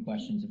same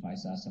questions if I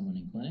saw someone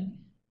in clinic,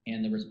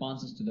 and the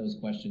responses to those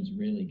questions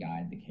really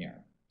guide the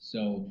care.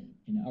 So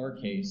in our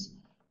case,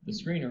 the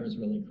screener is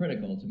really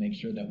critical to make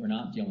sure that we're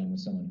not dealing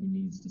with someone who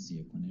needs to see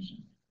a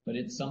clinician. But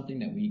it's something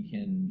that we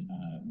can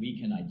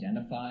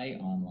identify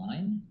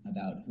online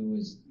about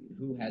who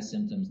has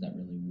symptoms that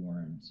really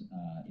warrant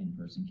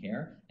in-person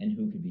care and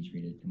who could be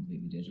treated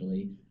completely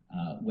digitally.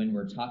 When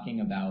we're talking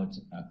about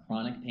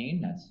chronic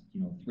pain, that's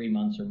 3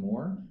 months or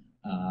more.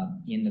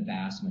 In the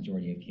vast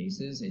majority of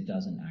cases, it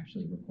doesn't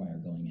actually require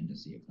going in to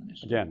see a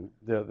clinician. Again,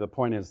 the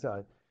point is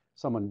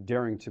someone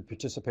daring to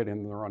participate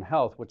in their own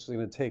health, which is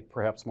going to take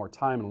perhaps more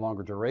time and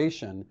longer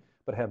duration,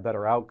 but have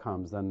better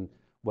outcomes than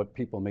what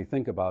people may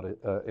think about it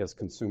as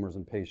consumers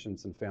and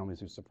patients and families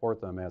who support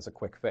them as a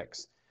quick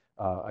fix,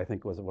 I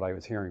think was what I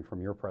was hearing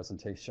from your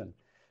presentation.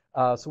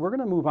 So we're going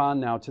to move on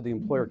now to the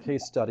employer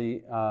case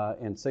study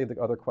and save the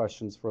other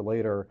questions for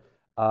later.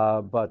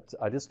 But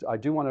I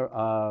do want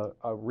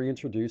to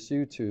reintroduce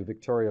you to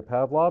Victoria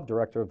Pavlov,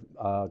 Director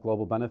of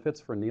Global Benefits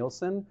for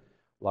Nielsen,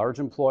 large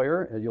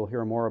employer. And you'll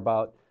hear more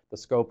about the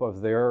scope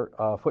of their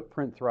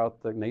footprint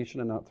throughout the nation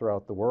and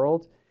throughout the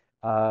world.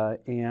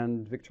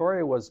 And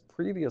Victoria was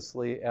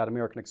previously at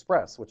American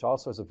Express, which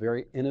also is a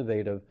very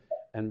innovative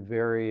and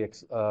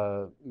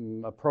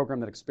a program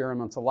that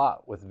experiments a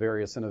lot with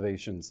various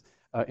innovations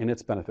in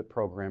its benefit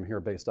program here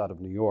based out of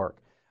New York.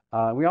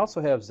 We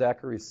also have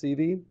Zachary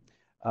Seavey.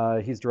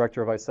 He's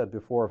director, I said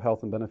before, of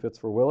Health and Benefits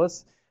for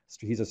Willis.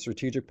 He's a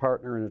strategic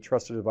partner and a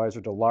trusted advisor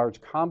to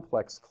large,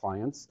 complex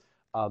clients.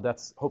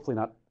 That's hopefully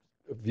not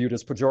viewed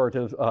as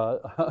pejorative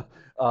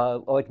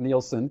like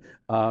Nielsen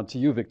to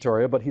you,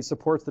 Victoria, but he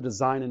supports the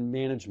design and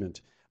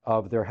management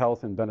of their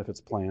health and benefits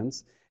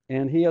plans.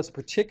 And he has a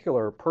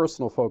particular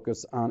personal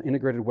focus on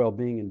integrated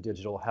well-being and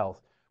digital health,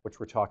 which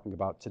we're talking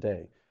about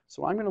today.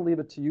 So I'm going to leave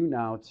it to you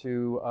now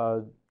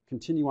to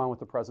continue on with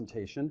the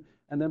presentation,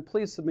 and then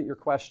please submit your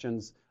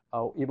questions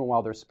even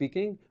while they're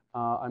speaking.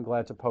 I'm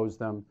glad to pose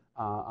them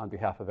on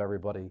behalf of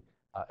everybody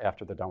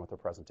after they're done with their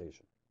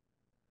presentation.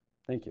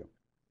 Thank you.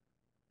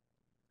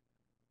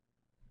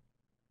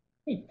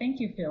 Hey, thank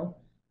you, Phil.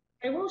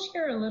 I will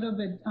share a little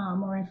bit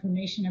more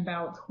information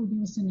about who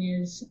Nielsen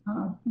is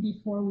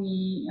before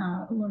we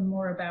learn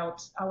more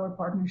about our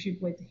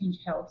partnership with Hinge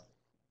Health.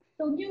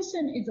 So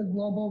Nielsen is a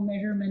global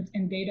measurement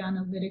and data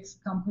analytics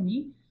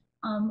company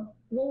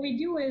What we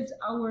do is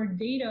our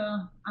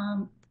data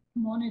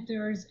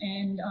monitors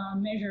and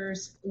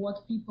measures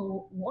what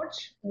people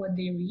watch, what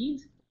they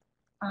read,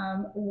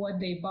 what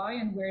they buy,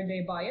 and where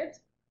they buy it.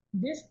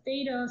 This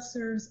data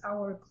serves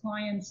our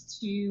clients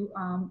to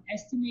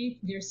estimate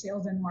their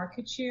sales and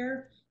market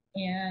share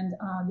and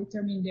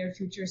determine their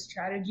future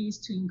strategies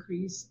to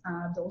increase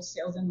those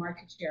sales and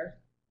market share.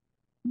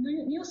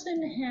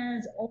 Nielsen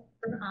has over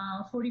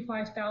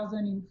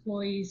 45,000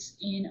 employees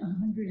in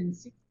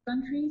 106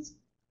 countries.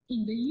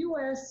 In the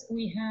US,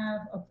 we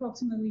have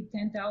approximately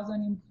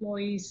 10,000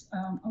 employees,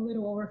 a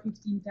little over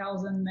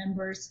 15,000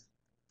 members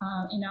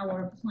in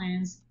our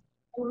plans.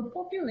 Our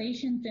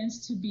population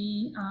tends to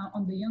be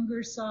on the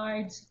younger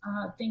side.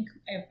 Think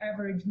of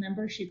average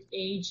membership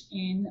age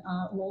in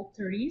low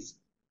 30s.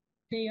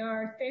 They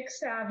are tech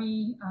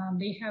savvy.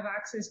 They have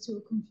access to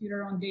a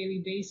computer on a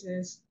daily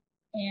basis,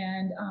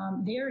 and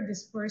they are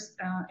dispersed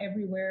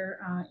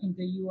everywhere in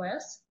the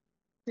US.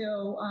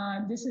 So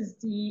this is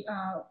the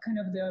kind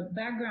of the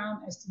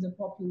background as to the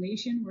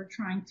population we're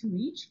trying to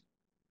reach.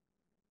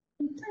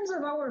 In terms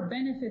of our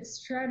benefit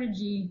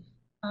strategy,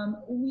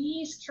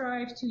 we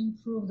strive to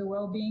improve the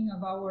well-being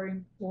of our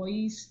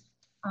employees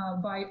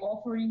by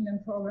offering them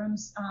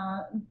programs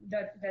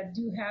that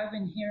do have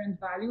inherent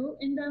value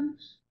in them,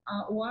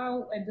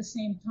 while at the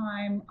same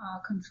time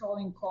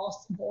controlling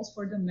costs both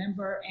for the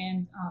member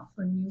and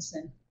for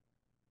Nielsen.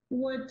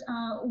 What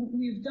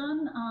we've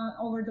done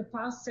over the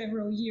past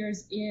several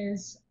years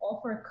is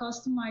offer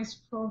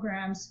customized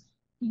programs,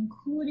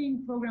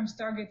 including programs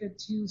targeted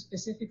to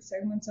specific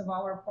segments of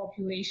our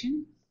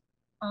population.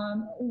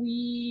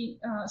 We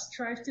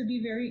strive to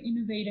be very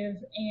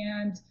innovative,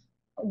 and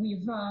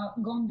we've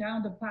gone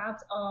down the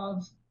path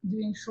of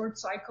doing short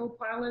cycle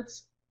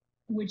pilots,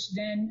 which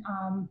then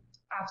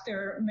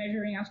after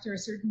measuring after a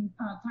certain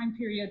time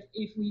period,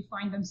 if we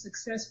find them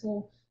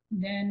successful,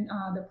 then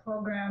the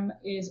program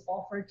is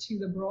offered to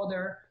the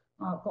broader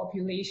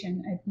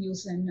population at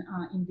Nielsen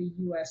in the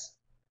US.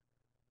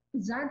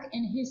 Zach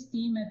and his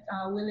team at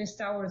Willis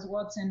Towers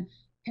Watson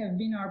have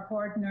been our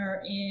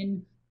partner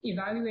in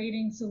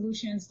evaluating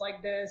solutions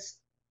like this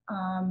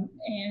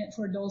and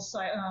for those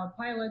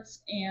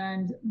pilots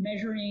and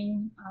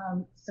measuring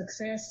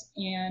success,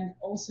 and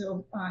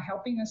also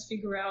helping us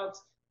figure out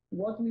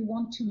what we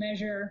want to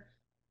measure.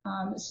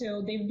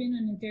 So they've been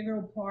an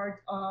integral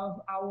part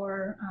of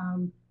our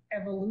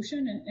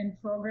evolution and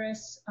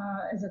progress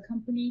as a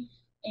company.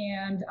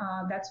 And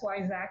that's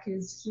why Zach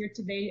is here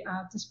today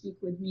to speak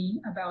with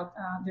me about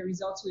the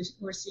results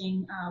we're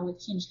seeing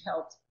with Hinge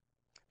Health.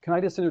 Can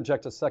I just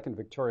interject a second,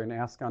 Victoria, and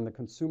ask on the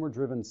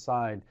consumer-driven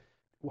side,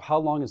 how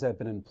long has that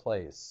been in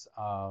place?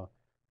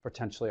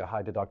 Potentially a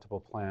high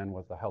deductible plan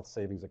with a health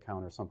savings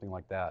account or something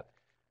like that,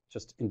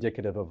 just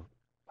indicative of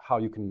how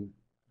you can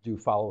do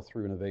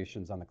follow-through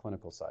innovations on the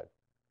clinical side.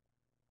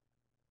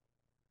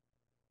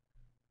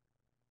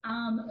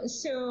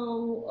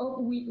 So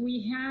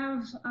we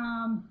have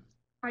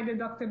high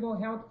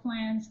deductible health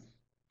plans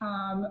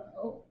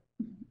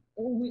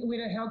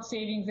with a health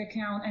savings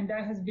account, and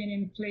that has been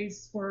in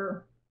place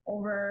for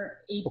over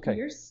 8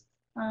 years.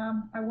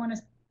 I want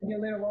to be a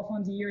little off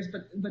on the years,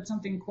 but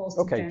something close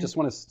to 10. Okay, just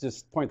want to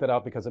point that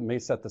out because it may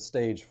set the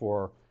stage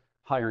for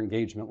higher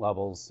engagement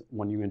levels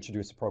when you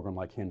introduce a program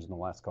like Hinge in the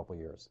last couple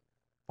of years,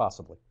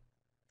 possibly.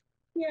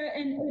 Yeah,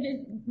 and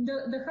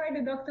the high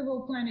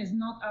deductible plan is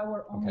not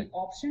our only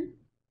option.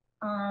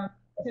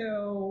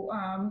 So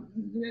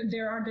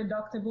there are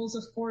deductibles,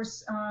 of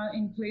course,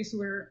 in place.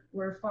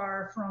 We're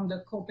far from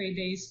the copay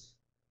days,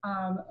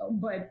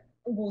 but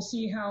we'll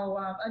see how,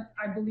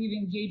 I believe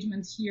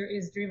engagement here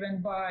is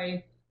driven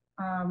by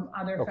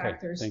other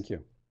factors. Thank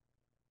you.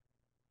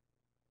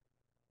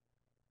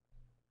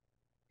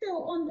 So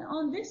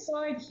on this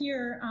slide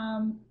here,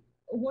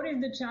 what is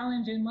the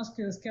challenge in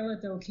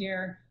musculoskeletal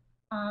care?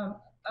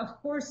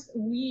 Of course,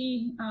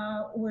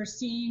 we're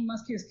seeing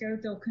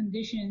musculoskeletal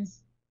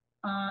conditions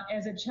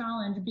as a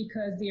challenge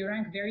because they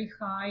rank very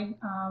high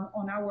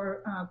on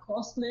our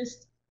cost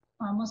list.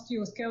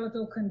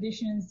 Musculoskeletal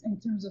conditions in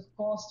terms of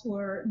cost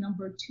were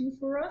number 2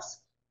 for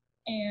us,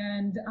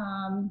 and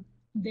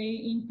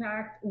they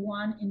impact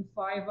 1 in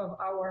 5 of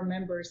our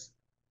members.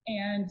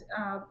 And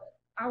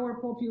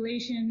our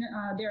population,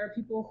 there are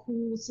people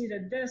who sit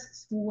at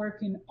desks, who work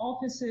in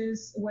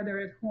offices, whether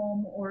at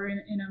home or in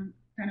a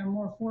kind of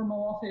more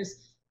formal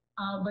office,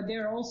 but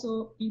there are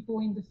also people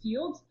in the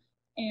field,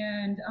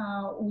 and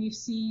we've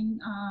seen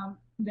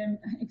them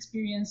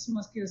experience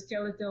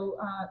musculoskeletal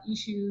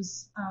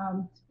issues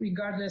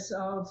regardless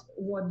of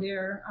what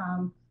their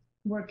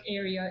work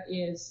area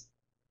is.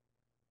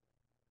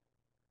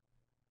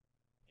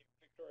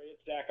 Victoria,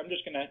 it's Zach. I'm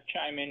just going to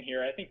chime in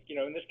here. I think,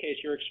 in this case,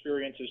 your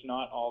experience is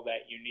not all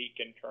that unique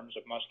in terms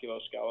of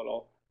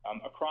musculoskeletal.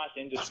 Across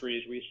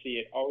industries, we see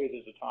it always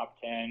as a top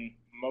 10.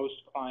 Most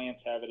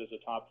clients have it as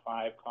a top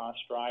 5 cost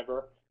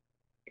driver.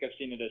 I think I've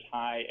seen it as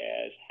high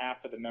as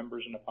half of the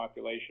members in the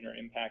population are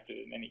impacted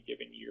in any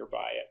given year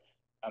by it.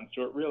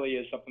 So it really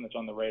is something that's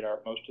on the radar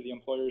of most of the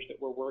employers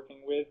that we're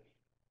working with.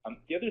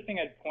 The other thing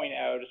I'd point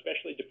out,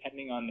 especially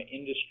depending on the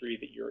industry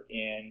that you're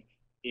in,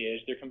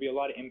 is there can be a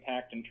lot of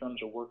impact in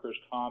terms of workers'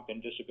 comp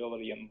and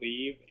disability and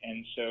leave.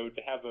 And so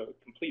to have a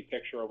complete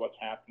picture of what's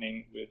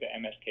happening with the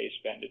MSK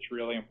spend, it's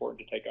really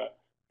important to take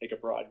a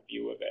broad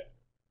view of it.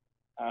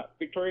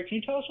 Victoria, can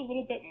you tell us a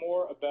little bit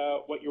more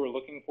about what you were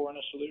looking for in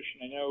a solution?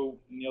 I know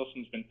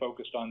Nielsen's been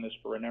focused on this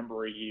for a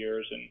number of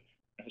years and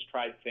has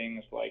tried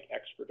things like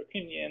expert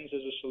opinions as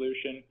a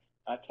solution.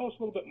 Tell us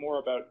a little bit more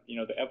about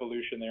the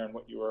evolution there and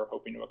what you were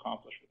hoping to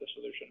accomplish with the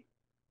solution.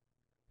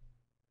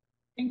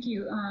 Thank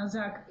you,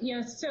 Zach.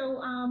 Yes,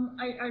 so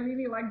I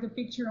really like the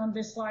picture on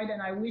this slide,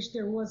 and I wish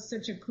there was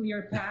such a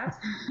clear path,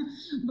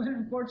 but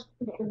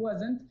unfortunately it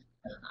wasn't.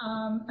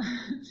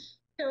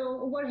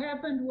 So what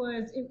happened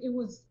was it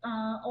was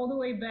all the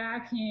way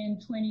back in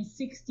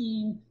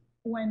 2016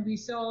 when we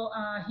saw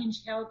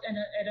Hinge Health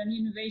at an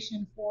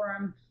innovation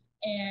forum,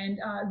 and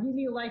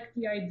really liked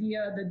the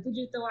idea, the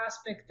digital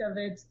aspect of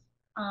it,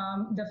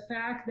 the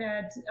fact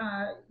that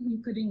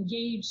you could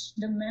engage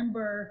the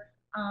member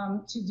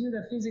to do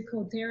the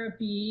physical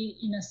therapy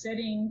in a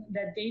setting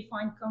that they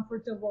find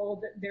comfortable,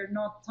 that they're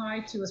not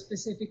tied to a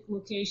specific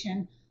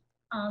location.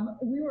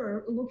 We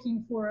were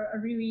looking for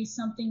really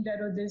something that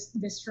would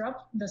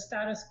disrupt the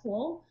status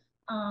quo,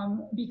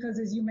 because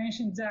as you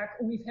mentioned, Zach,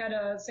 we've had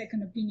a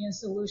second opinion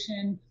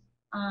solution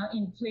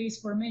in place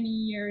for many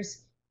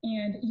years,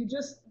 and you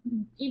just,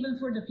 even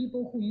for the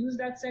people who use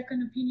that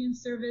second opinion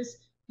service,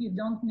 you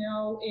don't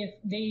know if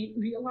they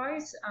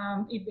realize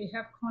if they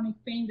have chronic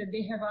pain that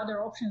they have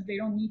other options. They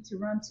don't need to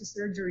run to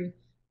surgery.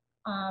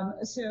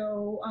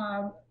 So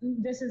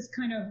this is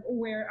kind of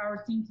where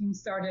our thinking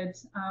started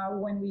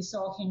when we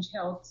saw Hinge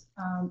Health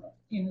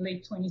in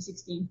late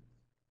 2016.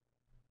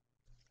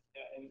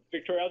 Yeah, and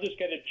Victoria, I'll just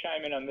get to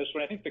chime in on this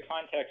one. I think the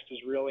context is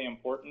really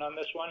important on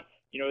this one.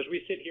 As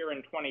we sit here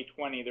in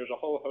 2020, there's a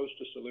whole host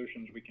of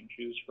solutions we can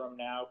choose from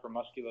now for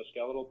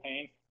musculoskeletal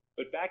pain.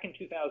 But back in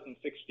 2016,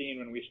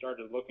 when we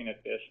started looking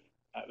at this,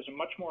 it was a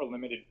much more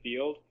limited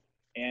field.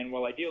 And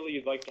while ideally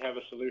you'd like to have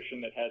a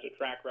solution that has a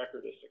track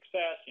record of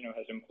success,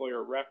 has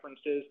employer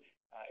references,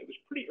 it was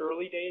pretty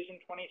early days in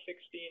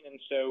 2016. And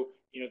so,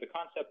 the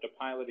concept of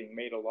piloting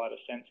made a lot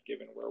of sense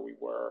given where we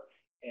were.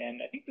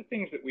 And I think the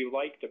things that we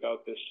liked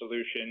about this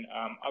solution,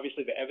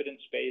 obviously the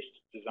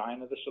evidence-based design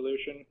of the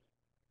solution.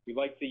 We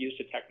liked the use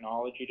of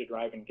technology to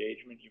drive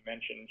engagement. You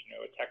mentioned,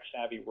 a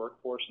tech-savvy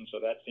workforce, and so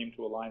that seemed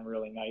to align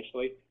really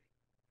nicely.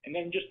 And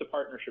then just the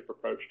partnership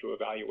approach to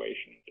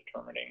evaluation and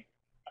determining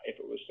if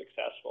it was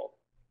successful.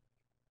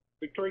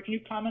 Victoria, can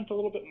you comment a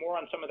little bit more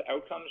on some of the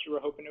outcomes you were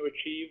hoping to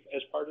achieve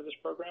as part of this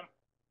program?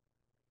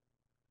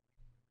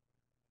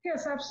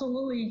 Yes,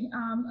 absolutely.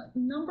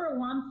 Number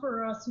one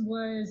for us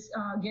was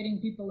getting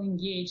people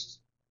engaged.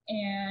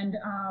 And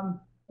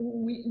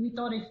we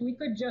thought if we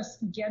could just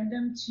get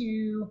them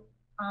to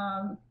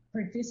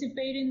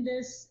participate in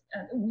this,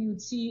 we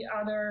would see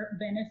other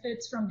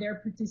benefits from their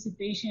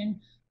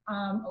participation.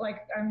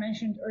 Like I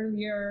mentioned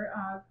earlier,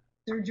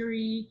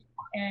 surgery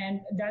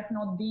and that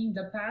not being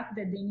the path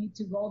that they need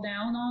to go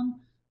down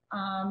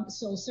on.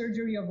 So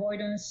surgery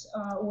avoidance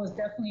was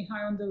definitely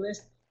high on the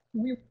list.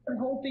 We were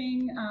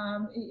hoping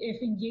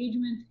if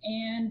engagement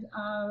and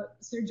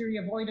surgery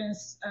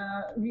avoidance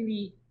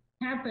really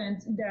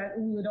happened, that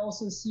we would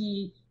also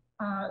see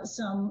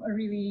some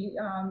really,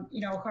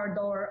 hard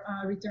dollar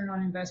return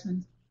on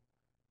investment.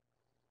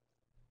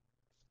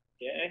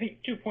 Yeah, and I think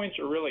 2 points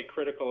are really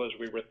critical as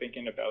we were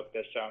thinking about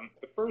this.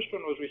 The first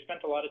one was we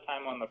spent a lot of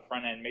time on the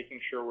front end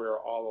making sure we were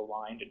all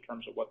aligned in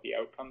terms of what the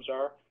outcomes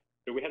are.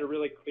 So we had a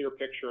really clear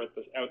picture at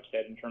the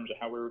outset in terms of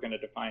how we were going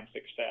to define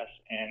success,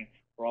 and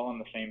we're all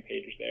on the same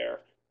page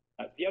there.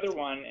 The other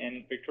one,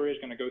 and Victoria's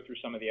going to go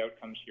through some of the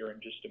outcomes here in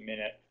just a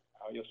minute,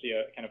 you'll see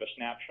a kind of a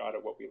snapshot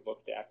of what we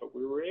looked at, but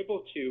we were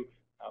able to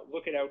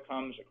look at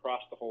outcomes across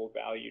the whole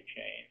value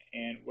chain.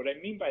 And what I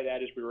mean by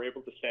that is we were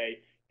able to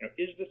say,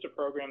 is this a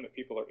program that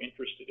people are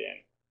interested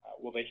in?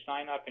 Will they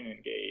sign up and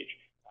engage?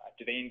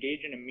 Do they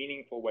engage in a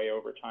meaningful way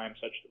over time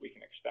such that we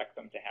can expect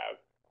them to have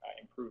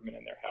improvement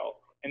in their health?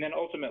 And then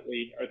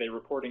ultimately, are they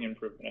reporting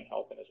improvement in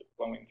health, and is it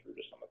flowing through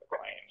to some of the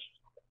claims?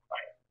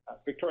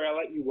 Victoria, I'll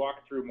let you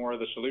walk through more of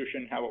the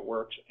solution, how it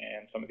works,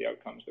 and some of the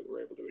outcomes that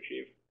we're able to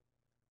achieve.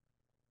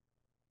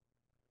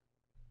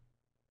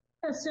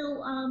 Yeah, so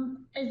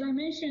as I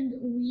mentioned,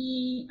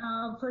 we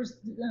first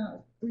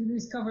we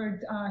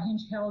discovered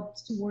Hinge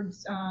Health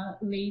towards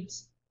late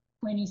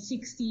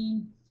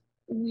 2016.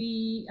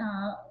 We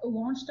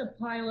launched a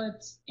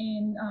pilot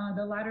in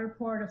the latter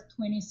part of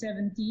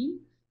 2017,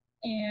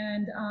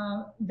 and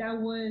that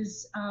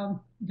was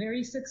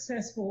very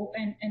successful.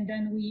 And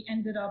then we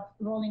ended up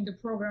rolling the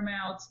program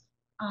out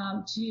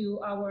to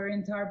our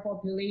entire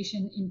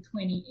population in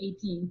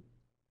 2018.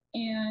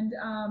 And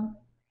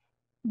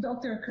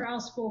Dr.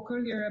 Krause spoke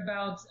earlier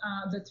about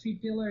the 3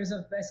 pillars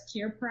of best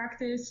care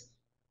practice.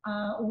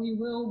 We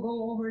will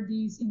go over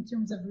these in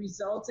terms of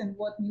results and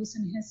what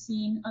Nielsen has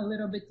seen a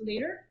little bit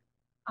later.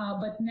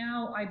 But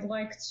now I'd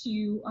like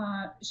to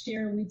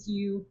share with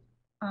you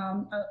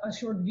a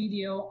short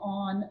video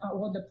on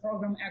what the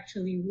program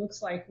actually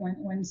looks like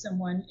when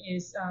someone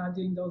is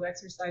doing those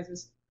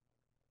exercises.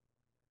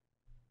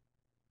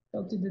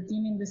 So to the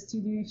team in the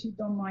studio, if you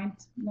don't mind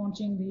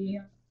launching the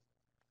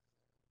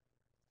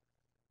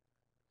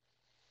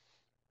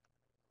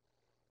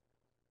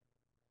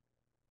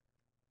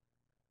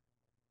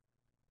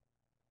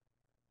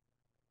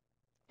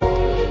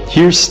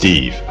Here's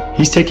Steve.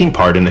 He's taking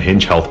part in the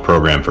Hinge Health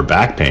program for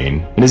back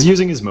pain and is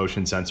using his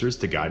motion sensors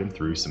to guide him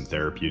through some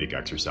therapeutic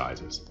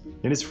exercises.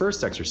 In his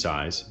first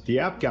exercise, the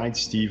app guides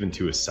Steve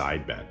into a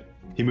side bend.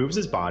 He moves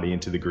his body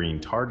into the green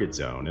target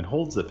zone and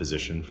holds the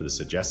position for the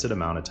suggested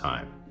amount of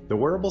time. The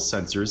wearable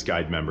sensors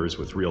guide members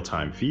with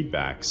real-time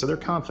feedback so they're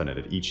confident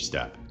at each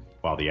step,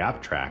 while the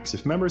app tracks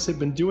if members have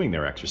been doing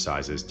their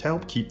exercises to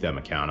help keep them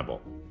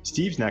accountable.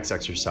 Steve's next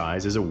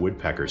exercise is a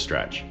woodpecker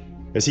stretch.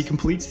 As he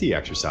completes the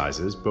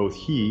exercises, both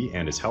he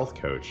and his health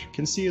coach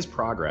can see his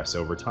progress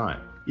over time.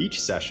 Each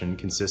session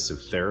consists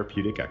of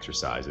therapeutic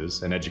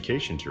exercises and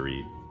education to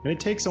read, and it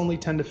takes only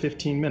 10 to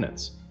 15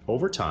 minutes.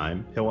 Over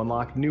time, he'll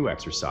unlock new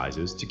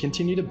exercises to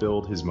continue to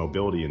build his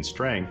mobility and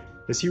strength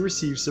as he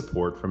receives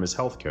support from his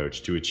health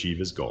coach to achieve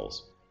his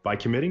goals. By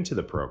committing to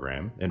the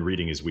program and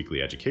reading his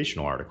weekly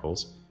educational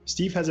articles,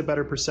 Steve has a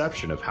better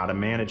perception of how to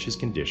manage his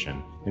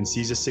condition and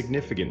sees a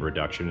significant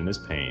reduction in his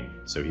pain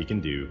so he can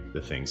do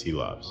the things he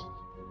loves.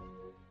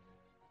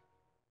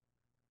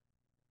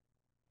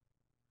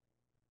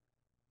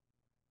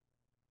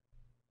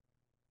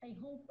 I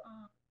hope,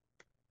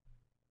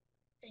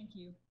 thank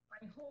you.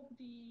 I hope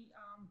the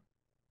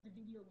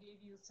video gave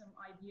you some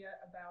idea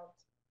about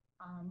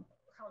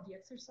how the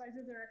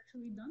exercises are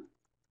actually done.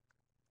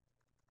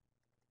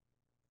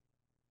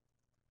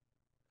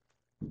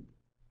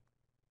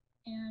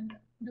 And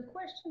the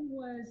question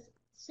was,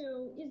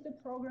 so is the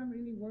program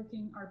really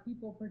working? Are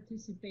people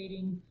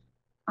participating?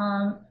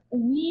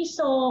 We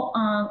saw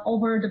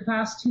over the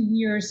past 2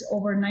 years,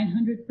 over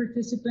 900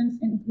 participants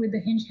with the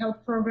Hinge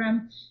Health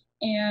program.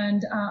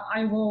 And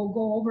I will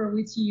go over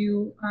with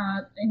you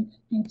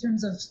in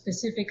terms of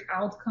specific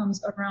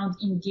outcomes around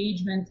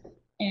engagement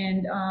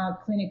and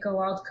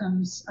clinical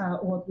outcomes,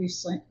 what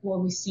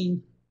we've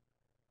seen.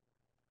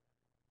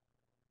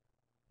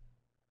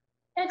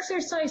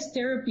 Exercise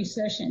therapy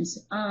sessions.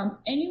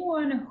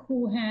 Anyone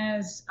who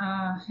has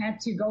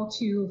had to go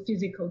to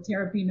physical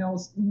therapy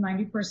knows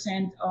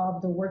 90%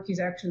 of the work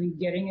is actually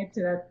getting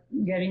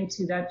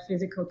to that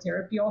physical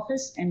therapy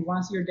office. And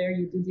once you're there,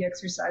 you do the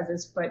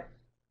exercises. But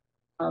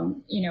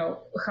you know,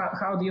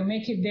 how do you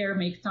make it there,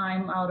 make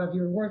time out of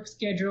your work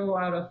schedule,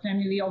 out of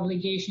family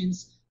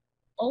obligations?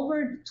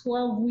 Over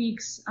 12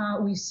 weeks,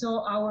 we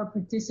saw our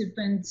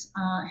participants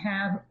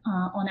have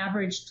on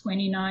average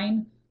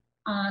 29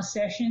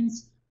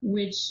 sessions,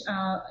 which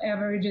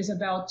averages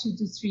about 2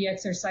 to 3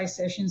 exercise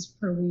sessions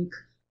per week,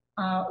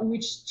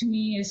 which to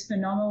me is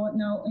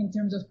phenomenal in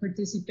terms of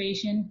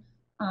participation.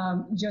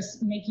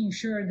 Just making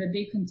sure that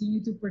they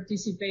continue to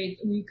participate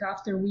week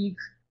after week.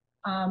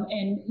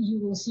 And you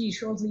will see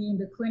shortly in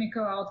the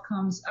clinical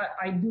outcomes,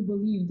 I do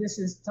believe this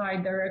is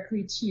tied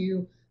directly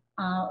to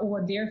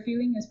what they're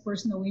feeling as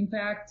personal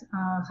impact,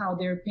 how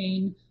their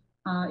pain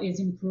is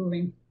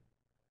improving.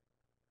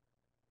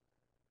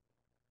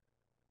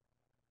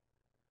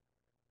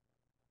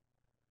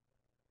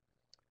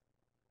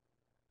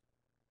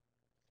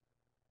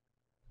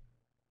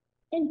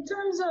 In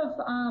terms of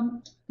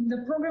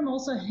the program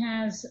also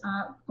has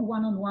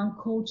one-on-one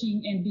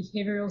coaching and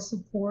behavioral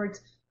support.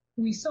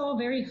 We saw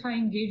very high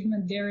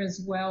engagement there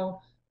as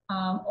well,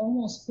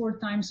 almost 4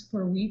 times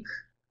per week.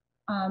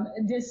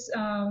 This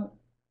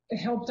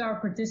helped our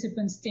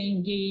participants stay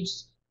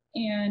engaged.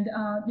 And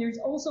there's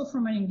also,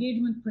 from an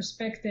engagement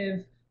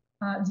perspective,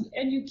 the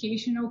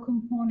educational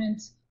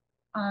component.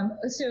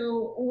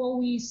 So what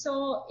we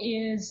saw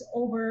is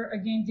over,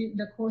 again,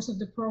 the course of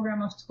the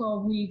program of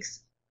 12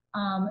 weeks,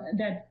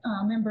 that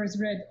members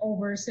read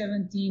over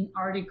 17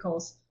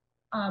 articles.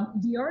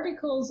 The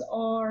articles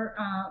are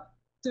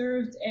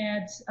served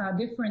at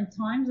different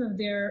times of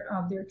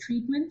their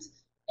treatment,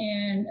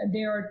 and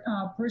they are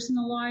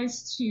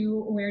personalized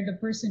to where the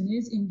person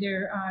is in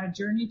their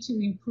journey to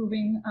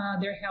improving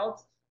their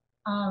health.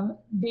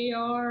 They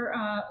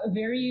are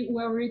very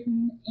well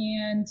written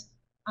and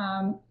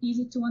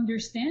easy to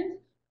understand,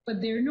 but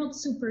they're not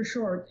super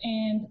short.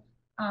 And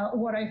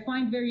what I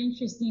find very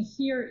interesting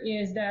here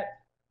is that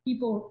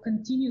people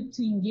continue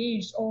to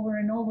engage over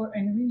and over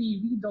and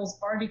really read those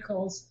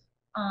articles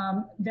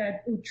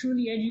that will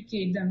truly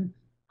educate them.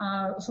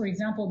 For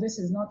example, this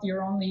is not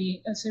your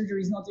only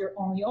surgery is not your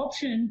only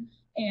option.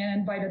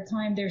 And by the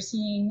time they're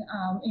seeing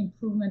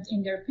improvement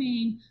in their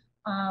pain,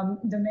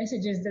 the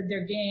messages that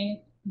they're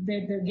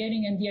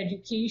getting and the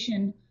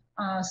education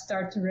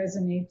start to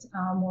resonate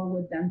more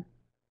with them.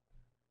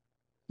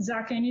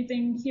 Zach,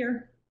 anything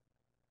here?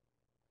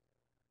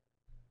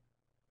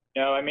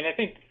 No, I mean, I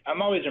think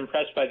I'm always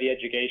impressed by the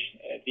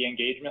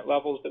engagement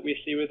levels that we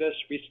see with this.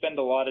 We spend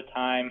a lot of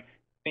time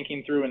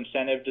thinking through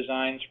incentive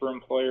designs for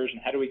employers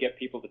and how do we get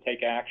people to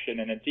take action.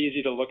 And it's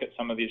easy to look at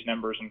some of these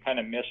numbers and kind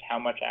of miss how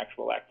much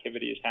actual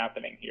activity is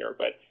happening here.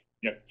 But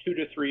 2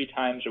 to 3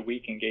 times a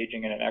week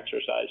engaging in an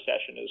exercise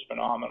session is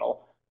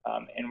phenomenal.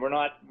 And we're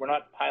not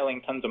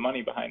piling tons of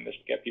money behind this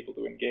to get people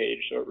to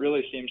engage. So it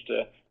really seems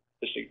to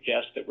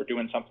suggest that we're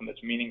doing something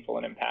that's meaningful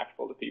and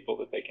impactful to people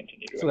that they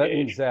continue to engage. So that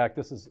means, Zach,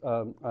 this is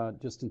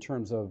just in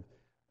terms of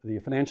the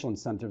financial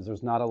incentives,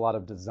 there's not a lot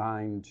of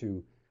design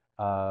to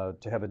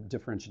have a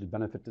differentiated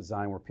benefit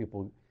design where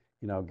people,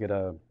 get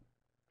a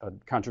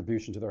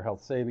contribution to their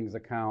health savings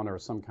account or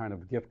some kind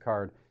of gift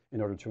card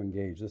in order to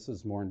engage. This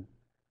is more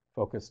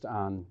focused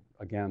on,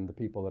 again, the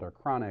people that are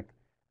chronic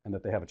and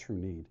that they have a true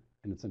need,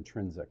 and it's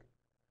intrinsic.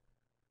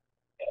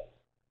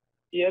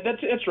 Yeah,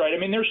 that's right. I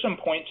mean, there's some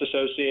points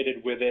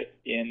associated with it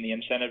in the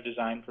incentive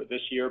design for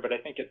this year, but I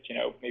think it's,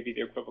 maybe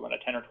the equivalent of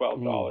 $10 or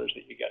 $12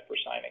 that you get for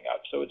signing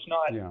up. So it's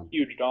not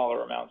huge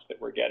dollar amounts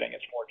that we're getting.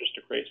 It's more just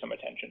to create some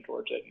attention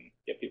towards it and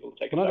get people to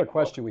take Another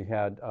question we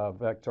had,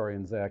 Victoria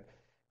and Zach,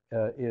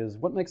 is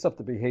what makes up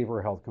the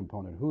behavioral health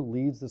component? Who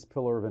leads this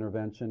pillar of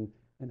intervention,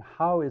 and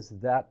how is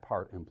that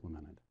part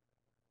implemented?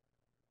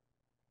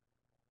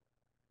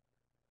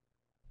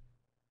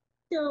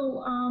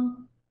 So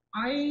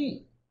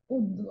I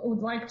would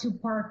like to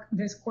park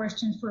this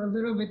question for a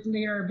little bit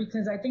later,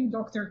 because I think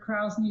Dr.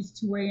 Krause needs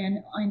to weigh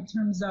in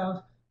terms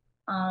of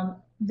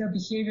the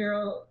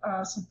behavioral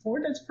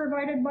support that's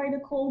provided by the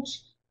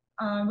coach.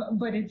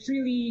 But it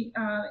really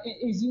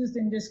is used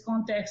in this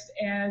context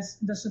as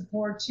the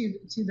support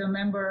to the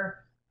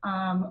member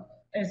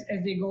as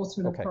they go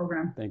through the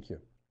program. Thank you.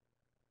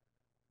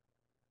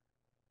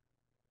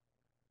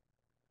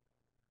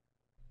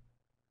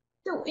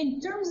 So in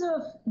terms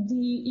of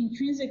the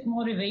intrinsic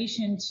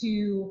motivation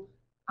to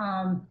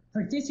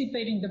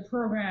participate in the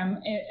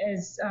program,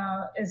 as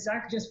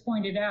Zach just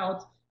pointed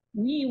out,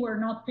 we were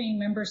not paying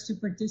members to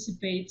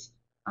participate.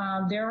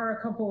 There are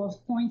a couple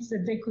of points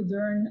that they could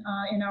earn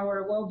in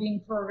our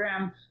well-being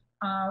program,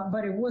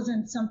 but it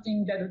wasn't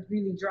something that would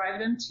really drive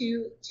them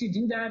to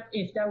do that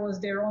if that was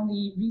their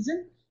only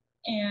reason.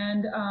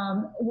 And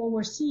what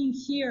we're seeing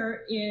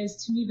here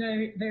is, to me,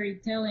 very, very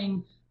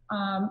telling.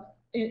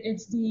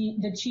 It's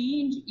the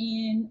change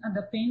in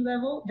the pain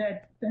level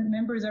that the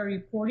members are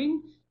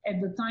reporting at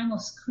the time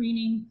of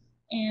screening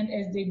and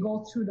as they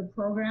go through the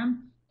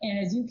program. And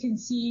as you can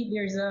see,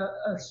 there's a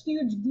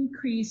huge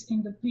decrease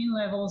in the pain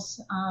levels,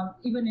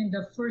 even in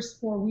the first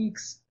 4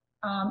 weeks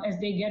as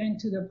they get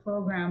into the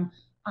program.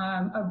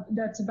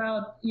 That's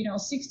about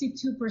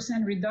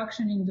 62%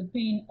 reduction in the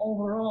pain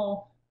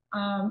overall.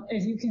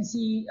 As you can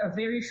see, a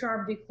very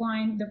sharp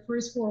decline the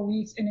first 4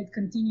 weeks, and it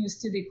continues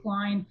to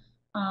decline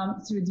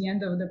through the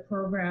end of the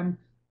program.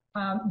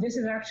 This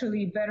is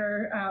actually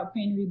better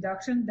pain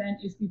reduction than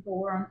if people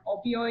were on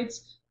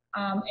opioids.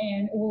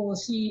 And we'll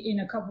see in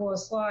a couple of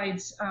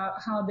slides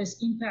how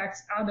this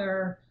impacts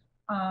other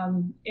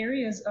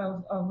areas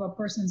of a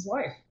person's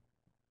life.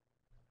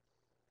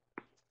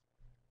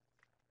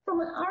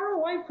 From an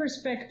ROI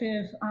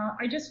perspective,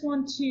 I just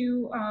want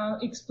to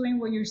explain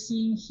what you're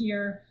seeing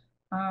here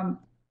a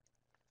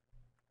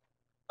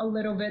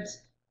little bit.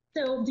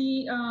 So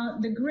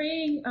the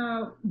gray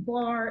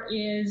bar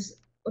is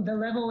the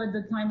level at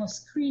the time of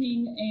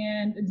screening,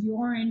 and the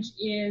orange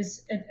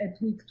is at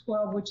week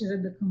 12, which is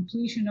at the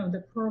completion of the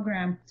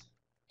program.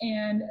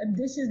 And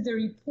this is the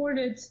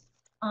reported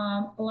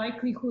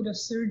likelihood of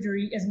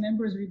surgery as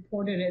members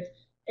reported it.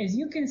 As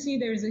you can see,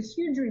 there's a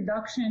huge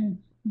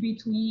reduction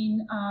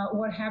between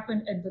what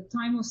happened at the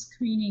time of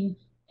screening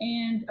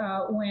and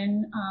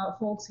when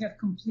folks have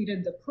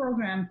completed the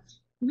program.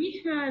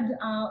 We had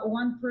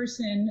one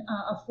person,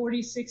 a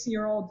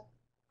 46-year-old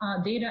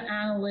data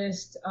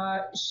analyst.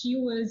 She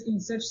was in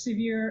such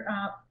severe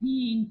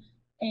pain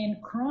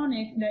and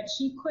chronic that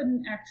she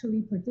couldn't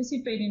actually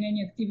participate in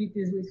any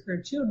activities with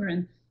her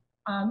children.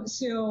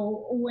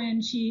 So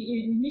when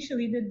she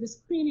initially did the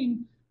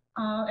screening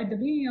at the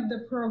beginning of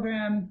the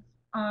program,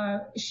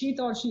 she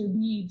thought she would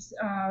need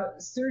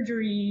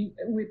surgery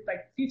with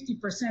like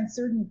 50%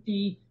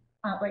 certainty,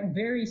 like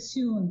very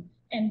soon.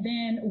 And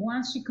then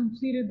once she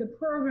completed the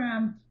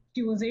program,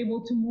 she was able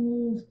to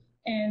move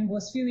and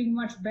was feeling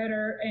much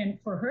better. And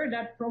for her,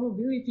 that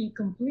probability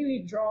completely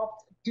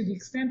dropped to the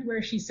extent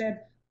where she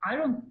said,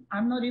 I'm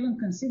not even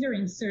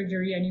considering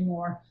surgery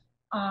anymore.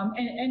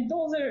 And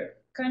those are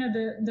kind of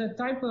the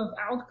type of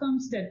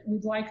outcomes that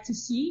we'd like to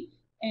see.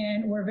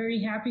 And we're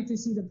very happy to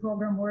see the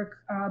program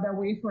work that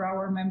way for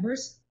our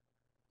members.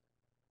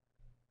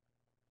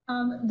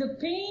 The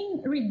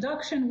pain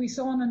reduction we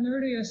saw on an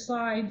earlier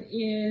slide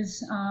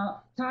is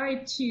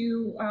tied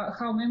to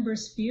how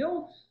members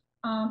feel.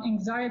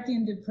 Anxiety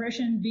and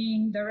depression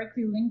being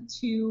directly linked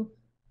to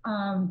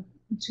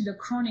the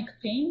chronic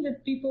pain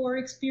that people are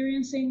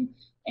experiencing.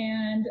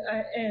 And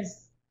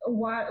as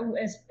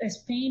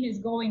pain is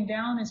going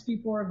down, as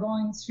people are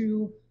going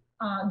through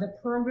the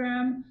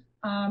program,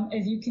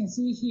 as you can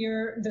see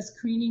here, the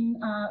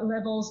screening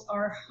levels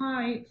are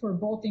high for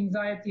both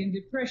anxiety and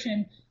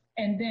depression,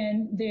 and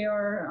then they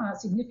are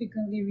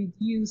significantly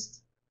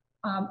reduced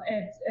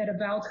at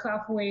about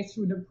halfway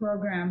through the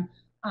program.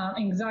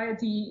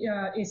 Anxiety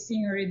is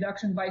seeing a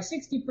reduction by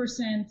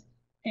 60%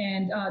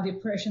 and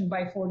depression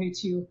by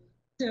 42%.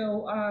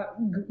 So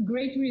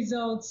great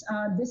results.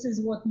 This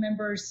is what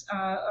members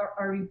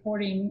are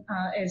reporting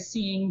as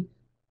seeing,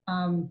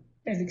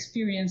 as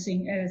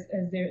experiencing as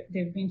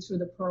they've been through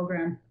the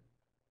program.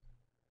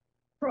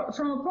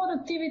 From a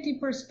productivity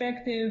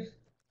perspective,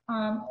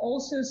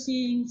 also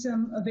seeing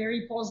some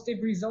very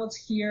positive results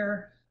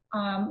here,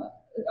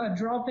 a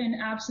drop in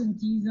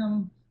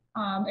absenteeism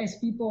as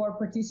people are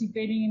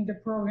participating in the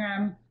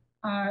program,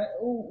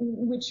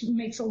 which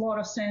makes a lot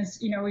of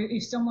sense. You know,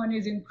 if someone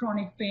is in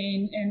chronic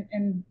pain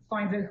and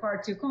finds it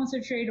hard to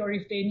concentrate, or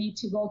if they need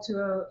to go to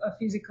a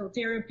physical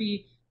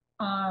therapy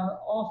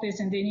office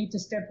and they need to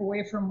step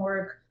away from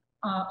work,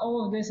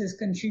 all of this is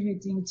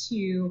contributing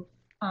to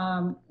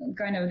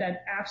kind of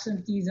that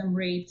absenteeism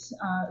rate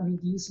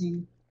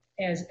reducing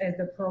as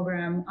the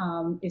program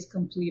is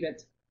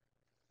completed.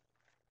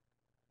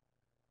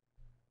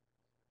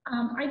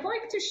 I'd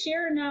like to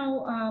share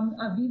now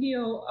a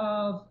video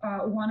of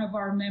one of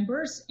our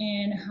members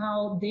and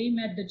how they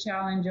met the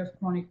challenge of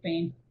chronic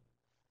pain.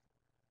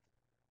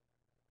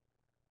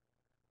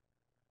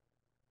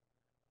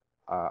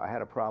 I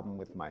had a problem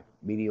with my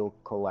medial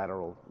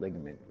collateral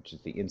ligament, which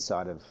is the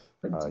inside of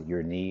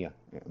your knee.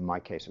 In my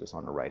case, it was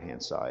on the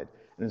right-hand side.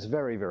 And it's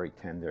very, very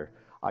tender.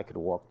 I could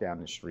walk down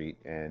the street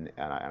and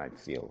I'd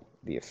feel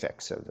the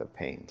effects of the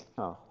pain.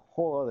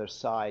 Whole other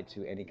side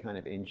to any kind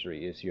of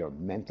injury is your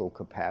mental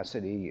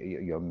capacity,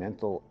 your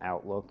mental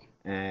outlook.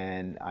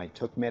 And I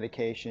took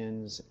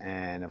medications,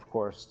 and of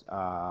course,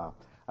 I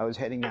was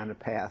heading down a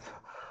path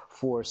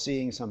for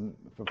seeing some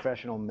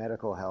professional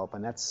medical help,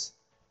 and that's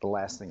the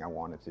last thing I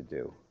wanted to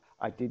do.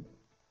 I did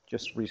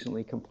just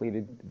recently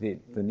completed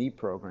the knee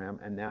program,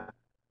 and now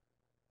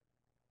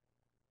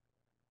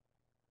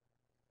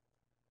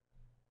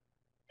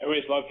I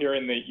always love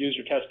hearing the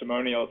user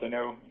testimonials. I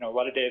know, a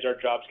lot of days our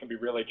jobs can be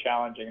really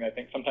challenging, and I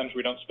think sometimes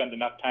we don't spend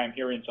enough time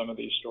hearing some of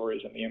these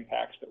stories and the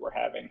impacts that we're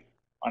having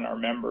on our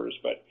members.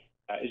 But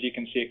as you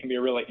can see, it can be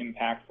really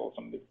impactful,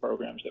 some of the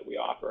programs that we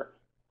offer.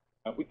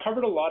 We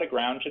covered a lot of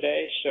ground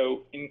today,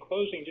 so in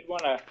closing, did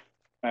want to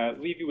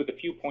leave you with a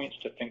few points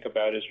to think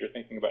about as you're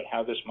thinking about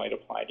how this might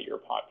apply to your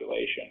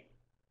population.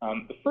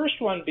 The first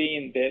one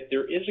being that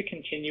there is a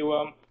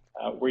continuum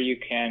where you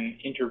can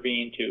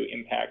intervene to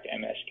impact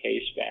MSK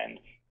spend.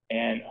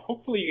 And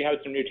hopefully you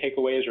have some new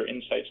takeaways or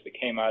insights that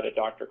came out of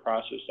Dr.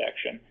 Cross's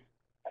section,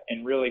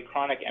 and really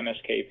chronic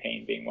MSK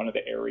pain being one of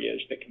the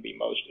areas that can be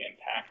most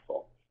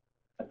impactful.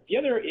 The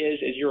other is,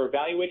 as you're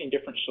evaluating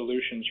different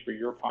solutions for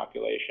your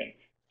population,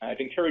 I'd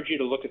encourage you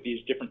to look at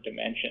these different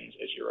dimensions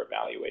as you're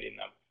evaluating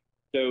them.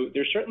 So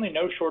there's certainly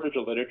no shortage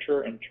of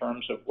literature in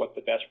terms of what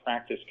the best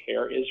practice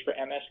care is for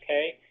MSK,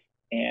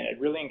 and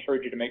I'd really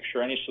encourage you to make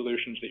sure any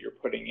solutions that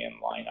you're putting in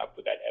line up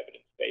with that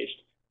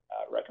evidence-based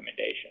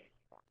recommendation.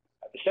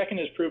 The second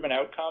is proven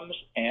outcomes,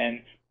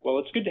 and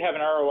while it's good to have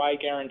an ROI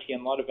guarantee,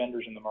 and a lot of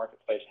vendors in the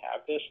marketplace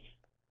have this,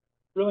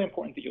 it's really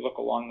important that you look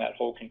along that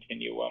whole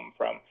continuum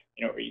from,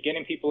 are you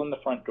getting people in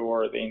the front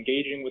door? Are they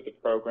engaging with the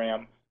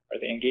program? Are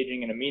they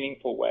engaging in a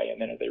meaningful way?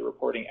 And then are they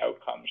reporting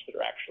outcomes that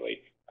are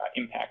actually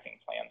impacting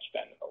plan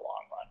spend in the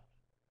long run?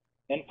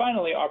 And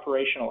finally,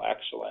 operational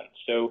excellence.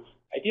 So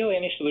ideally,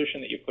 any solution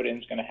that you put in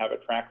is going to have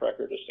a track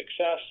record of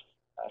success,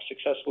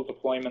 successful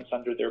deployments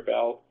under their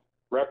belt,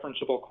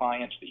 referenceable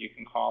clients that you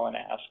can call and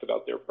ask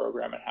about their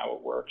program and how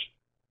it works.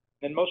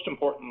 And then most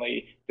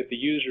importantly, that the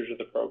users of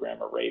the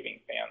program are raving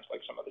fans,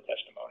 like some of the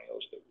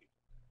testimonials that we.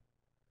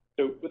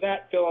 So with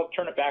that, Phil, I'll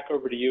turn it back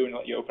over to you and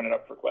let you open it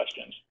up for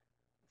questions.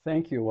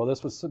 Thank you. Well, this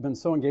has been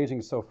so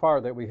engaging so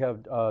far that we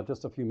have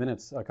just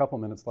a couple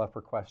minutes left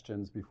for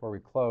questions before we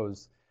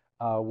close.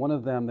 One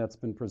of them that's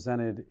been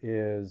presented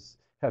is,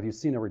 have you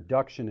seen a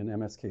reduction in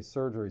MSK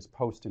surgeries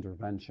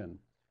post-intervention?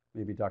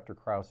 Maybe Dr.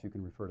 Kraus, you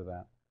can refer to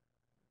that.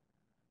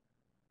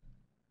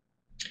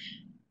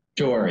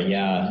 Sure,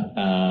 yeah.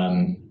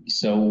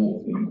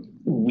 So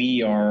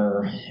we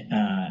are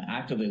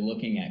actively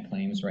looking at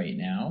claims right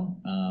now,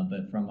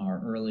 but from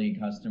our early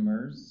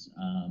customers,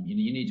 you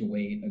need to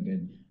wait a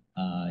good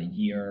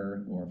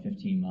year or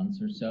 15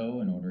 months or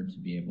so in order to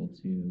be able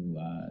to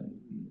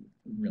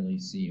really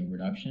see a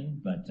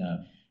reduction. But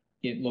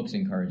it looks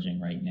encouraging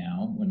right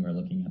now when we're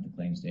looking at the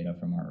claims data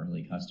from our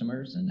early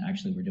customers. And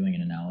actually, we're doing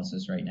an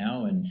analysis right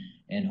now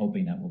and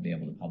hoping that we'll be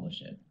able to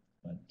publish it.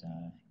 But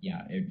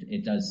yeah,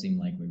 it does seem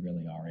like we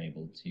really are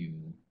able to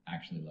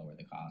actually lower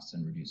the costs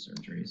and reduce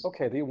surgeries.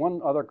 Okay, the one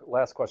other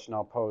last question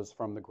I'll pose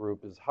from the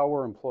group is, how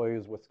were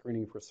employees with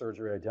screening for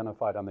surgery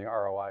identified on the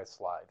ROI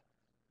slide?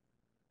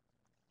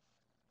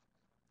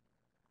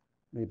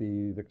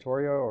 Maybe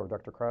Victoria or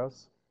Dr.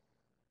 Kraus?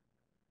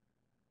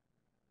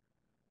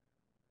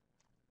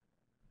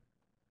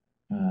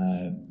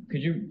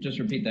 Could you just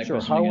repeat that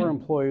question How again? were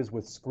employees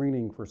with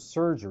screening for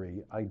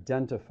surgery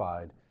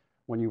identified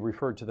when you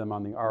referred to them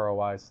on the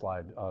ROI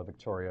slide,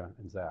 Victoria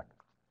and Zach?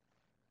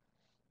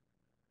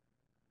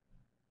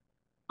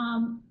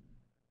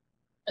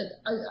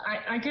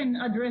 I can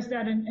address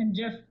that, and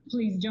Jeff,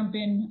 please jump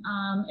in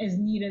as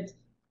needed.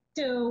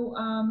 So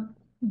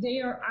they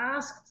are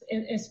asked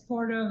as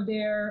part of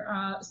their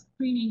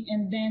screening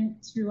and then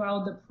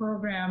throughout the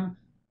program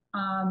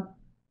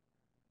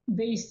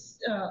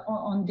based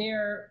on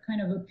their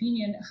kind of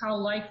opinion, how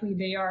likely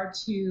they are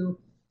to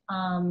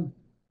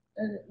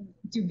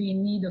be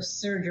in need of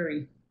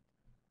surgery.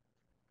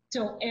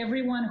 So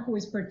everyone who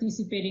is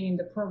participating in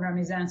the program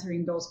is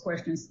answering those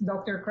questions.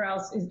 Dr.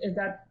 Kraus, is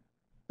that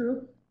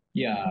true?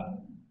 Yeah.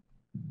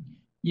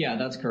 Yeah,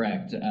 that's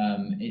correct.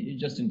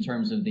 Just in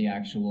terms of the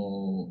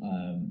actual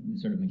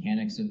sort of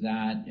mechanics of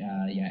that,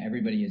 yeah,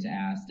 everybody is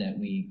asked at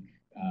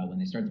when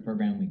they start the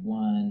program, week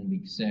 1,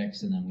 week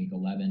 6, and then week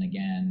 11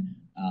 again,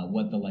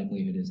 what the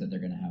likelihood is that they're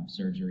going to have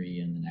surgery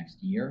in the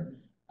next year.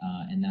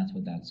 And that's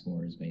what that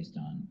score is based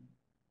on.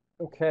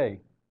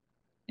 Okay.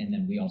 And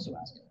then we also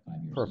ask 5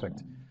 years.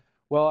 Perfect.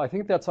 Well, I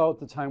think that's all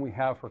the time we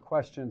have for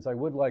questions. I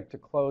would like to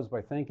close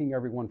by thanking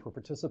everyone for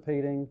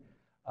participating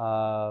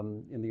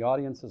in the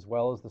audience, as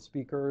well as the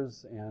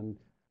speakers and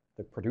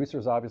the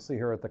producers, obviously,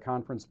 here at the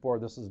conference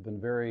board. This has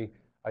been very,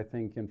 I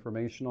think,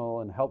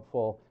 informational and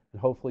helpful, and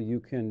hopefully you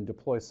can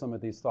deploy some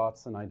of these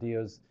thoughts and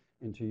ideas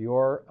into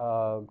your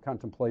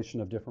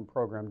contemplation of different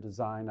program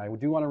design. I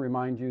do want to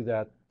remind you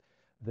that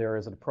there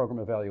is a program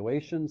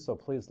evaluation, so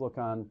please look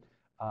on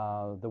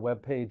the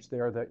web page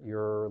there that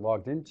you're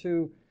logged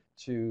into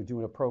to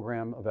do a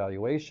program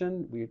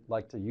evaluation. We'd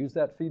like to use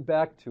that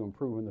feedback to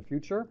improve in the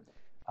future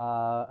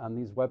on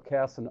these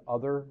webcasts and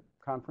other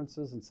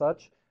conferences and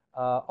such.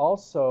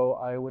 Also,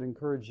 I would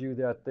encourage you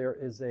that there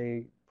is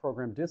a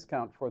program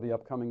discount for the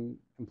upcoming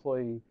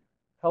Employee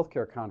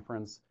Healthcare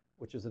Conference,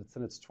 which is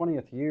in its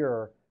 20th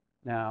year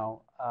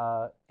now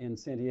in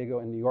San Diego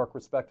and New York,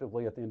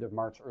 respectively, at the end of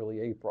March, early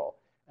April.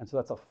 And so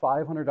that's a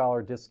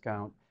 $500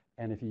 discount.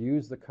 And if you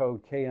use the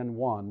code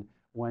KN1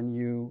 when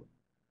you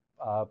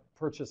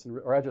purchase and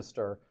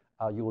register,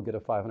 you will get a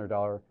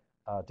 $500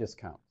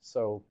 discount.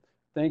 So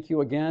thank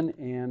you again,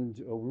 and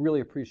we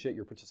really appreciate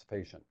your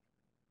participation.